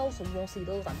bag though, so you won't see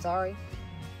those. I'm sorry.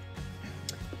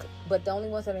 But the only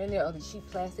ones that are in there are the cheap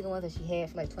plastic ones that she had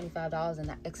for like $25 in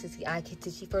the Ecstasy Eye kit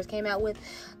that she first came out with.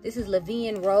 This is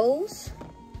Levian Rose.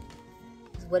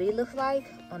 This is what it looks like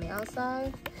on the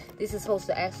outside. This is supposed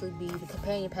to actually be the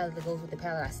companion palette that goes with the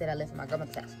palette I said I left at my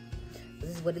grandmother's house.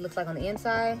 This is what it looks like on the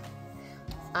inside.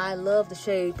 I love the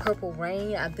shade Purple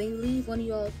Rain. I believe one of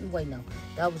y'all, wait, no,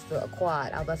 that was the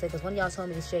quad. I was about to say, because one of y'all told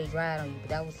me this shade dried on you, but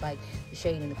that was like the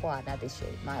shade in the quad, not this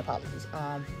shade. My apologies.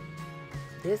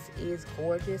 This is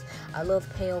gorgeous. I love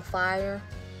Pale Fire.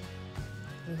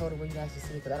 Let me hold it where you guys can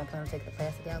see it because I don't plan on taking the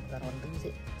plastic out because I don't want to lose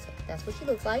it. So that's what she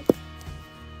looks like.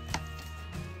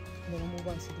 And then we'll move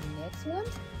on to the next one.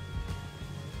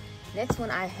 Next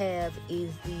one I have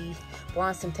is the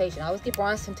Bronze Temptation. I always get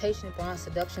Bronze Temptation and Bronze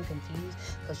Seduction confused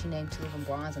because she named 2 of them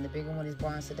Bronze, and the bigger one is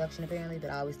Bronze Seduction apparently,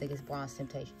 but I always think it's Bronze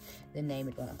Temptation. Then name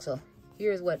it wrong. So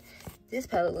here's what this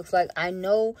palette looks like. I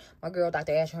know my girl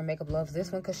Dr. Asher, her makeup, loves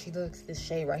this one because she looks this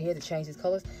shade right here that changes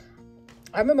colors.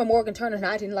 I remember Morgan Turner and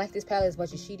I didn't like this palette as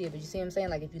much as she did, but you see what I'm saying?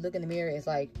 Like, if you look in the mirror, it's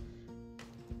like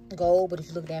gold, but if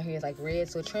you look down here, it's like red.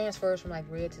 So it transfers from like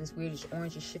red to this weirdish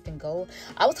orangish shifting gold.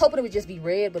 I was hoping it would just be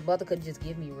red, but Mother couldn't just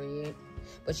give me red.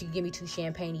 But she could give me 2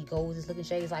 champagne-y golds looking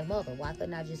shades. Like, Mother, why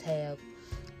couldn't I just have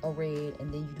a red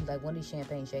and then you do like one of these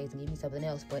champagne shades and give me something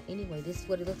else? But anyway, this is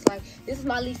what it looks like. This is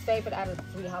my least favorite out of the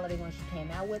 3 holiday ones she came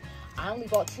out with. I only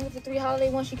bought 2 of the 3 holiday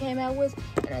ones she came out with,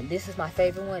 and this is my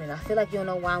favorite one, and I feel like you'll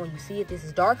know why when you see it. This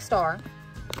is Dark Star,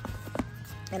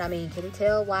 and I mean, can you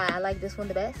tell why I like this one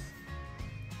the best?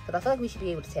 Because I feel like we should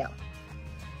be able to tell.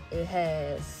 It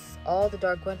has all the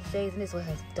dark grunge shades in this one. It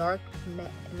has Dark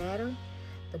Matter,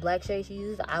 the black shade she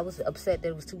used. I was upset that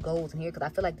it was 2 golds in here because I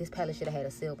feel like this palette should have had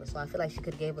a silver. So I feel like she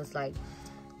could have gave us like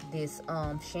this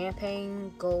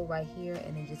champagne gold right here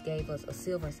and then just gave us a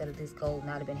silver instead of this gold.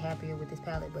 I'd have been happier with this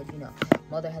palette, but you know,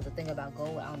 Mother has a thing about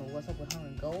gold. I don't know what's up with her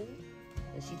and gold.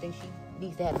 Does she think she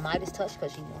needs to have Midas touch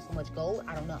because she wants so much gold?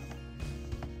 I don't know.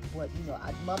 But you know,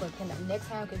 Mother, next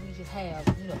time can we just have,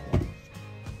 you know,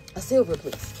 a silver,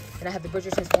 please? And I have the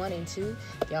Bridgertons 1 and 2.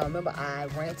 Y'all remember I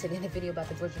ranted in the video about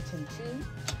the Bridgerton 2.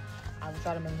 I will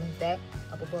try to link that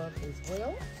up above as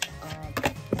well.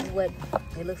 This is what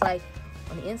it looks like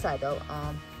on the inside though.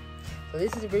 So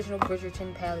this is the original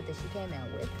Bridgerton palette that she came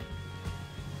out with.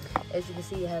 As you can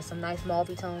see, it has some nice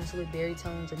mauve tones to it, berry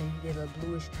tones, and then you get a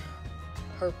bluish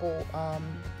purple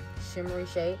shimmery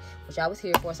shade, which I was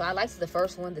here for. So I liked the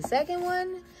first one. The second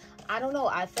one, I don't know,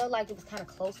 I felt like it was kind of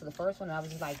close to the first one, and I was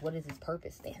just like, what is its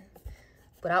purpose then?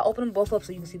 But I'll open them both up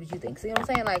so you can see what you think. See what I'm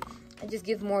saying? Like, it just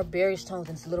gives more berryish tones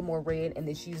and it's a little more red. And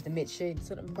then she used the mid shade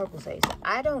instead of the purple shade. So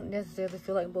I don't necessarily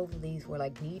feel like both of these were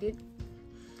like needed.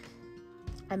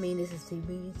 I mean, this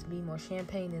needs to be more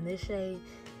champagne in this shade.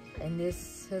 And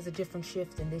this has a different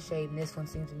shift in this shade. And this one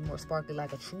seems to be more sparkly,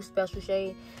 like a true special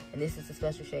shade. And this is a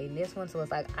special shade in this one. So it's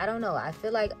like, I don't know. I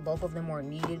feel like both of them were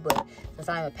needed. But since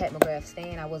I'm a Pat McGrath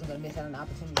stan, I wasn't going to miss out on the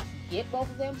opportunity to get both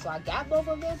of them. So I got both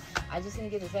of them. I just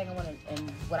didn't get the second one in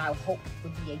what I hoped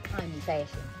would be a timely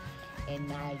fashion. And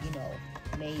I, you know,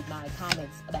 made my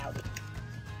comments about it.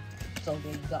 So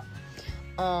there you go.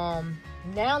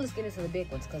 Now let's get into the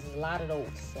big ones because there's a lot of those.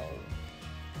 So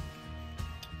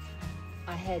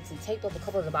I had to tape up a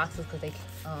couple of the boxes because they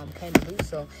came loose.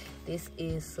 So this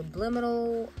is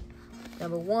Subliminal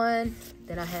 #1.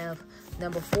 Then I have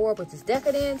 #4, which is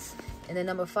Decadence. And then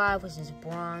 #5, which is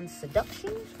Bronze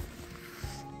Seduction.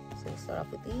 So we'll start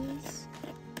off with these.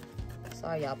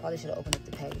 Sorry, y'all. Probably should have opened up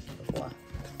the packaging before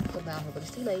I put them out here. But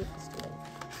it's too late. It's too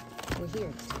late. We're here.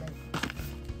 It's too late.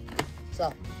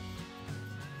 So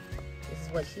this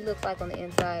is what she looks like on the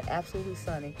inside. Absolutely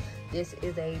stunning. This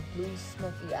is a blue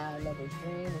smoky eye lover's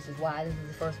dream, which is why this is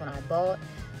the first one I bought.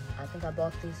 I think I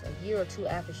bought this a year or two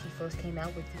after she first came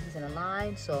out with these in a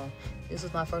line. So this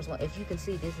was my first one. If you can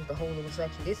see, this is the whole little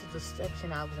section. This is the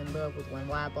section I was in love with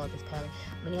why I bought this palette.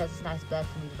 I mean, it has this nice black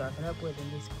for me to darken up with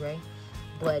and this gray.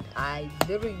 But I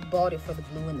literally bought it for the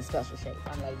blue and the special shades.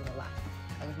 I'm not even gonna lie.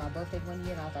 It was my birthday one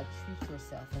year and I was like, treat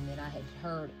yourself. And then I had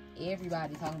heard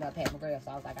everybody talking about Pat McGrath.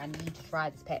 So I was like, I need to try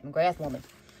this Pat McGrath woman.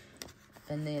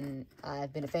 And then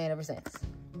I've been a fan ever since.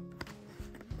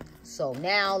 So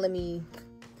now let me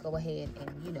go ahead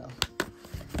and, you know,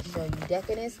 show you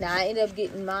Decadence. Now I ended up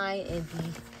getting mine in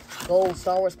the gold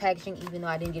Star Wars packaging, even though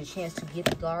I didn't get a chance to get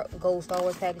the gold Star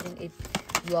Wars packaging. If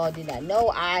you all did not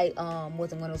know, I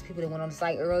wasn't one of those people that went on the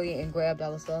site early and grabbed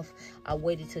all the stuff. I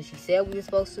waited till she said we were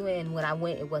supposed to, and when I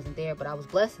went, it wasn't there. But I was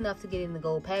blessed enough to get in the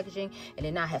gold packaging and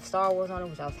then not have Star Wars on it,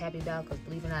 which I was happy about because,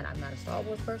 believe it or not, I'm not a Star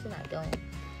Wars person. I don't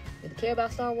really care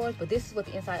about Star Wars, but this is what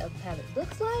the inside of the palette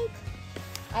looks like.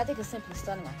 I think it's simply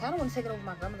stunning. I kind of want to take it over to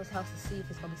my grandmother's house to see if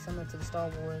it's going to be similar to the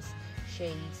Star Wars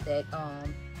shades that,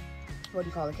 what do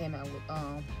you call it, came out with,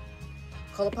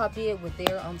 ColourPop did with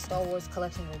their Star Wars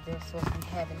collection that they're supposed to be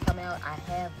having come out. I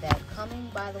have that coming,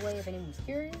 by the way, if anyone's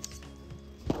curious.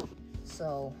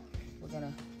 So we're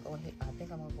gonna go ahead. I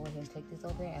think I'm gonna go ahead and take this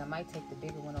over there, and I might take the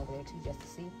bigger one over there too, just to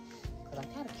see, because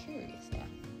I'm kind of curious now.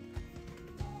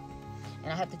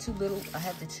 And I have the two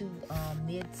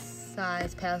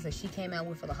mid-size palettes that she came out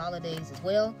with for the holidays as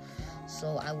well.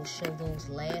 So I will show those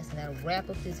last, and that'll wrap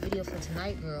up this video for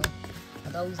tonight, girl. I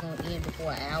thought we was going to end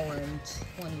before an hour and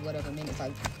 20 whatever minutes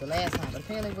like the last time, but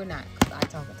apparently we're not because I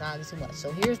talk entirely too much.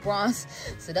 So here's Bronze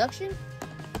Seduction.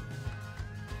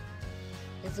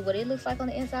 This is what it looks like on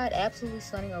the inside. Absolutely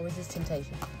stunning. Or is this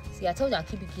Temptation? See, I told you I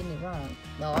keep getting it wrong.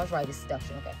 No, I was right. It's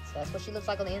Seduction. Okay, so that's what she looks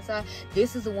like on the inside.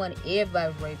 This is the one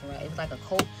everybody was raving around. It was like a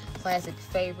cult classic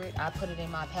favorite. I put it in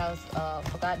my palettes,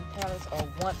 forgotten palettes or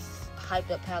once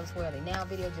hyped up palettes where are they now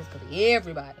video just because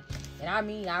everybody. And I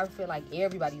mean, I feel like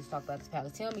everybody used to talk about this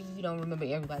palette. Tell me you don't remember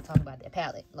everybody talking about that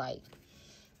palette. Like,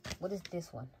 what is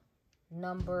this one?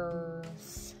 Number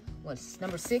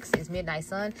 6 is Midnight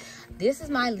Sun. This is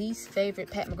my least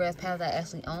favorite Pat McGrath palette I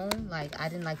actually own. Like, I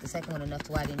didn't like the second one enough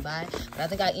to why I didn't buy it. But I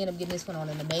think I ended up getting this one on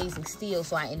an amazing steal,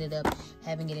 so I ended up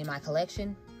having it in my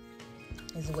collection.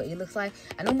 This is what it looks like.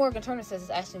 I know Morgan Turner says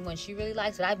it's actually one she really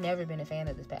likes, but I've never been a fan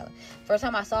of this palette. First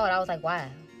time I saw it, I was like, why?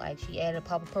 Like, she added a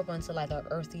pop of purple into like an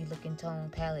earthy looking tone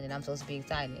palette, and I'm supposed to be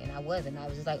excited, and I wasn't. I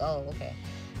was just like, oh, okay.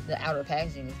 The outer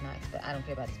packaging is nice, but I don't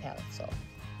care about this palette, so.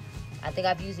 I think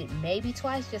I've used it maybe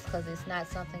twice just because it's not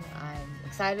something I'm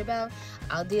excited about.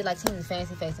 I did like Tina's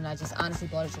Fancy Face, and I just honestly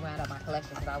bought it to round out my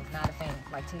collection because I was not a fan.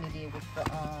 Like Tina did with the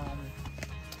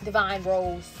Divine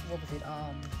Rose, what was it?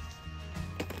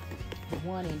 The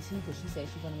 1 and 2, because she said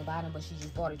she wasn't gonna buy them, but she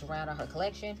just bought it to round out her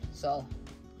collection. So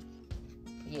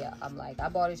yeah, I'm like, I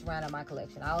bought it to round out my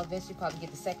collection. I'll eventually probably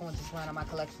get the second one to round out my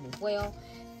collection as well.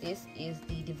 This is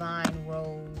the Divine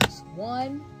Rose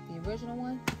 1, the original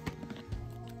one.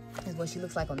 This is what she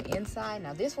looks like on the inside.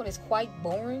 Now this one is quite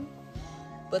boring,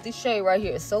 but this shade right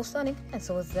here is so stunning, and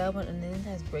so is that one, and then it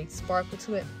has great sparkle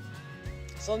to it.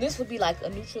 So this would be like a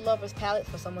neutral lover's palette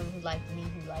for someone who like me,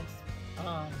 who likes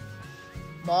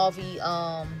mauve-y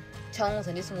tones.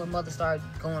 And this one, when Mother started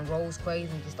going rose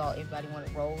crazy and just thought everybody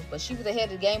wanted rose, but she was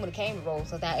ahead of the game when it came to rose,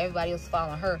 so now everybody else is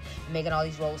following her and making all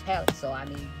these rose palettes. So I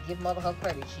mean, give Mother her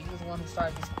credit. She was the one who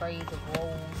started this craze of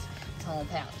rose tone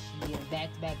palette. She did it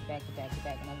back to back to back to back to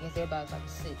back, and I guess everybody's like,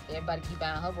 shit, everybody keep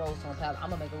buying her rose tone palette, I'm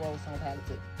gonna make a rose tone palette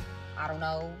too. I don't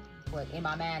know, But in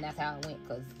my mind, that's how it went.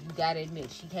 Because you got to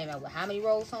admit, she came out with how many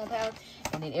rose tone palettes?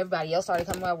 And then everybody else started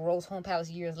coming out with rose tone palettes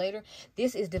years later.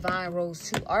 This is Divine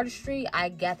Rose 2 Artistry. I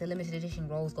got the limited edition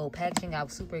rose gold packaging. I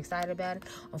was super excited about it.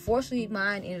 Unfortunately,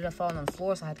 mine ended up falling on the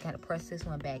floor, so I had to kind of press this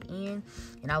one back in.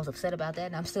 And I was upset about that.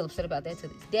 And I'm still upset about that to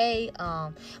this day.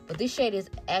 But this shade is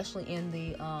actually in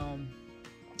the...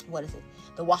 what is it?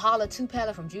 The Wahala 2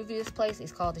 palette from Juvia's place.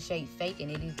 It's called the shade Fake, and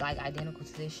it is like identical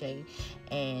to this shade.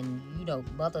 And you know,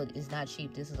 Mother is not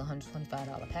cheap. This is a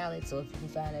 $125 palette, so if you can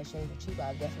find that shade for cheap,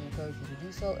 I definitely encourage you to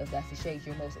do so if that's the shade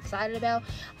you're most excited about.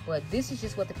 But this is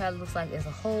just what the palette looks like as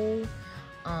a whole.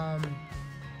 I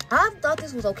thought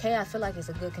this was okay. I feel like it's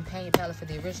a good companion palette for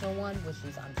the original one, which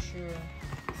is, I'm sure,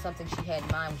 something she had in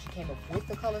mind when she came up with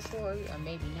the color story, or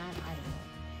maybe not, I don't know.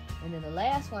 And then the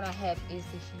last one I have is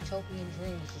the Utopian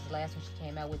Dream, which is the last one she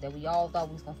came out with, that we all thought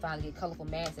we was going to finally get colorful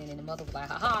mattes in. And the Mother was like,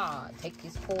 haha, take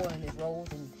this core and this rose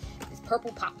and this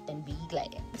purple pop and be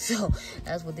glad. So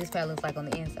that's what this palette looks like on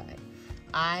the inside.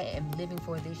 I am living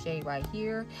for this shade right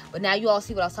here. But now you all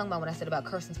see what I was talking about when I said about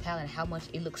Kirsten's palette and how much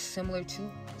it looks similar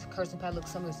to, Kirsten's palette looks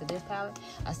similar to this palette.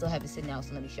 I still have it sitting out,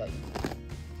 so let me show you.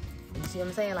 You see what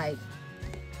I'm saying? Like,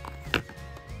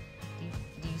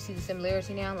 see the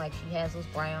similarity now? Like, she has those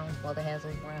browns, Mother has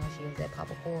those browns, she has that pop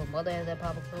of coral, Mother has that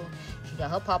pop of coral, she got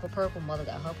her pop of purple, Mother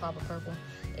got her pop of purple.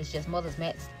 It's just Mother's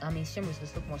mattes, I mean shimmers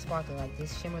just look more sparkly. Like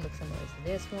this shimmer looks similar to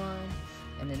this one,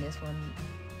 and then this one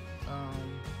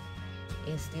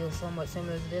is still somewhat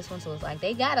similar to this one. So it's like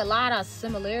they got a lot of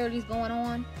similarities going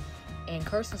on. And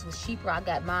Kirsten's was cheaper. I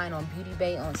got mine on Beauty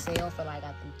Bay on sale for like,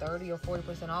 I think 30 or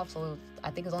 40% off. So I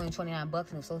think it's only 29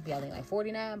 bucks, and it was supposed to be, I think, like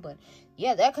 49. But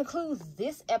yeah, that concludes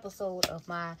this episode of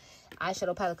my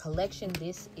eyeshadow palette collection.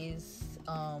 This is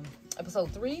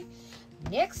episode 3.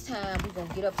 Next time we're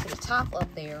gonna get up to the top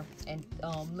up there and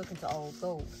look into all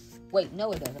those. Wait,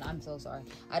 no, it doesn't. I'm so sorry.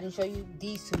 I didn't show you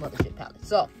these 2 Mothership palettes.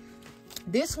 So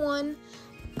this one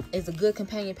is a good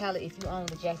companion palette if you own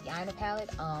the Jackie Aina palette.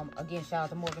 Again, shout out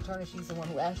to Morgan Turner. She's the one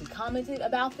who actually commented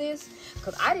about this,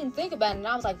 because I didn't think about it, and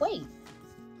I was like, wait.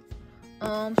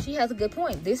 She has a good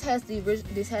point. This has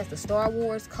the Star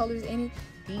Wars colors in it.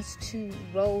 These 2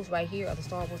 rows right here are the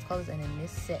Star Wars colors, and then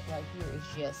this set right here is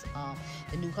just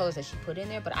the new colors that she put in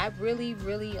there. But I really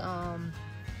am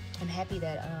happy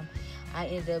that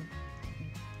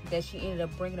she ended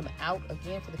up bringing them out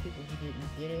again for the people who didn't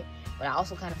get it. But I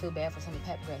also kind of feel bad for some of the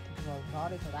McGrath people who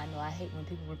bought it, because I know I hate when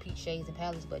people repeat shades and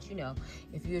palettes. But you know,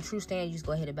 if you're a true stan, you just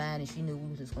go ahead and buy it. And she knew we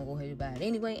was just gonna go ahead and buy it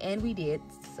anyway, and we did.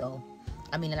 So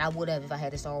I mean, and I would have if I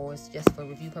had the Star Wars just for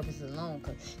review purposes alone,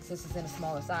 because since it's in a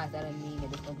smaller size, that doesn't mean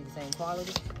that it's gonna be the same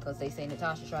quality. Because they say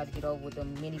Natasha tried to get over with the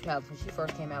mini palettes when she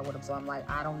first came out with them. So I'm like,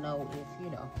 I don't know if, you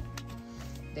know,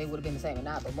 they would have been the same or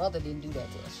not. But Mother didn't do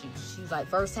that to us. She's like,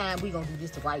 first time, we gonna do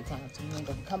this the right time, so you ain't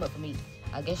gonna come up for me.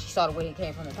 I guess she saw the way it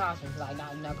came from Natasha, and she's like,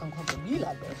 nah, you're not gonna come for me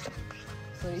like that.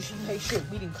 So she made sure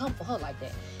we didn't come for her like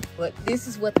that. But this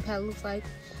is what the palette looks like.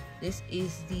 This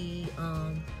is the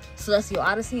Celestial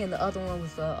Odyssey, and the other one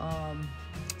was the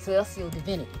Celestial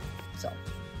Divinity. So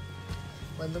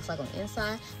what it looks like on the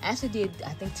inside. I actually did,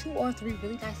 I think, 2 or 3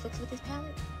 really nice looks with this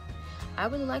palette. I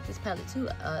really like this palette too.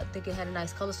 I think it had a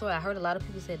nice color story. I heard a lot of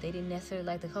people said they didn't necessarily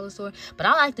like the color story, but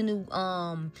I like the new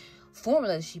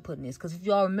formula that she put in this. Because if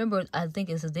y'all remember, I think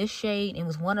it's this shade, and it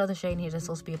was one other shade in here that's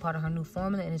supposed to be a part of her new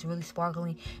formula, and it's really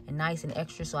sparkling and nice and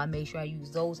extra. So I made sure I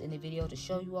used those in the video to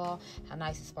show you all how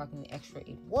nice and sparkling and extra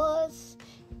it was.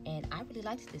 And I really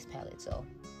liked this palette, so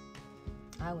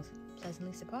I was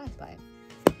pleasantly surprised by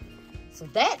it. So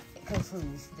that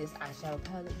concludes this eyeshadow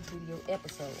palette video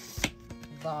episode,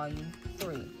 volume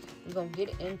 3. We're gonna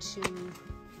get into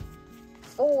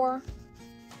 4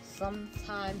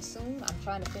 sometime soon. I'm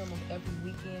trying to film them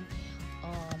every weekend.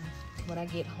 When I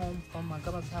get home from my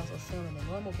grandmother's house, I'll film in a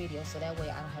normal video, so that way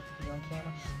I don't have to be on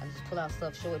camera. I just pull out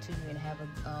stuff, show it to you, and have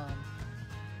a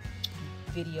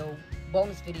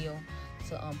bonus video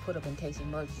to put up in case of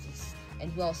emergencies.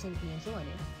 And you all seem to be enjoying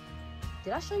it.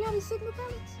 Did I show y'all these Sigma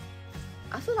palettes?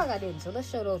 I feel like I didn't, so let's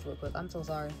show those real quick. I'm so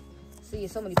sorry. See,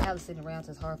 there's so many palettes sitting around,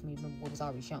 so it's hard for me to remember what was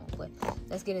already shown. But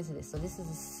let's get into this. So this is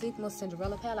a Sigma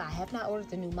Cinderella palette. I have not ordered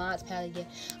the new Mods palette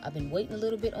yet. I've been waiting a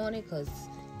little bit on it, because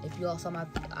if you all saw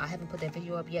I haven't put that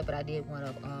video up yet, but I did one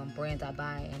of brands I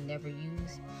buy and never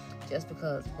use. Just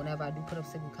because whenever I do put up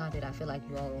Sigma content, I feel like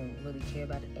you all don't really care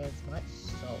about it as much.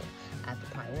 So I have to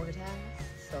prioritize.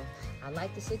 So I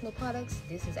like the Sigma products.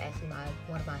 This is actually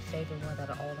one of my favorite ones out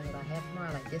of all of them that I have from her.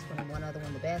 I like this one and one other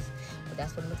one the best. But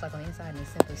that's what it looks like on the inside, and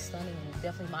it's simply stunning, and it's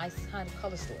definitely my kind of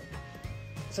color story.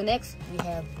 So next, we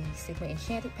have the Sigma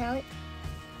Enchanted palette.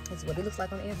 This is what it looks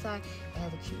like on the inside. It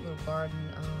has a cute little garden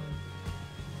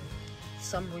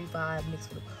summery vibe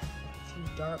mixed with a few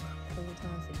dark, cool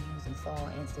tones to use in fall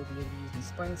and still be able to use in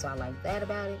spring. So I like that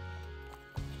about it.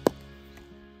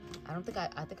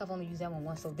 I think I've only used that one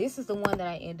once. So this is the one that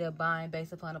I ended up buying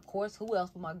based upon, of course, who else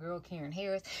but my girl Karen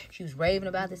Harris. She was raving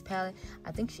about this palette.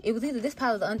 I think it was either this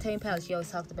palette or the Untamed palette. She always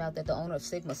talked about that the owner of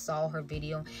Sigma saw her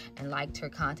video and liked her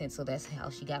content, so that's how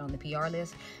she got on the PR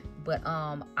list. But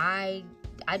I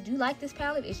do like this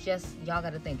palette. It's just, y'all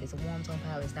gotta think, it's a warm tone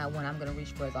palette. It's not one I'm gonna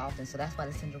reach for as often, so that's why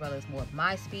the Cinderella is more of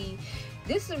my speed.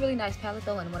 This is a really nice palette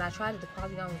though, and when I tried it, the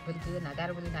quality on it was really good, and I got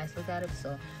a really nice look at it.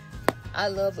 So I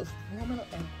love the formula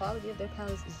and quality of their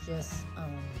palettes. Is just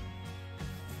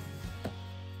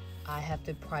I have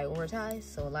to prioritize,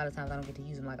 so a lot of times I don't get to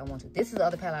use them like I want to. This is the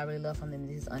other palette I really love from them.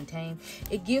 This is Untamed.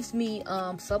 It gives me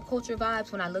subculture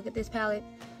vibes when I look at this palette.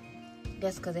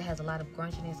 That's because it has a lot of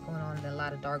grunchiness going on and a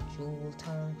lot of dark jewel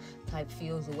tone type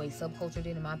feels the way Subculture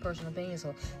did, in my personal opinion.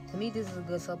 So to me, this is a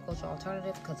good subculture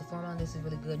alternative because the formula on this is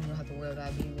really good. You don't have to worry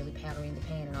about being really powdery in the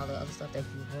pan and all the other stuff that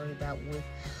you worry about with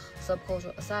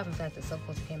Subculture. Aside from the fact that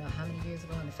Subculture came out how many years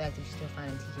ago, and the fact that you're still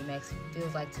finding TJ Maxx, it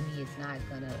feels like to me it's not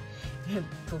gonna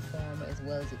perform as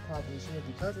well as it probably should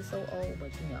because it's so old.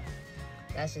 But you know,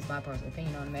 that's just my personal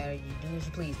opinion on the matter. You do as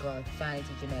you please, girl. If you find it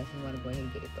TJ Maxx, you want to go ahead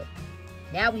and get it. But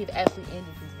now we have actually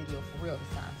ended this video for real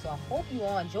this time. So I hope you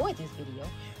all enjoyed this video.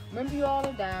 Remember, you all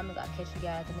are diamonds. I'll catch you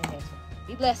guys in the next one.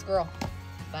 Be blessed, girl.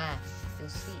 Bye. You'll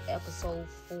see episode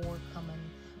 4 coming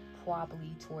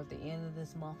probably toward the end of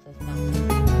this month, if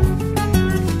not.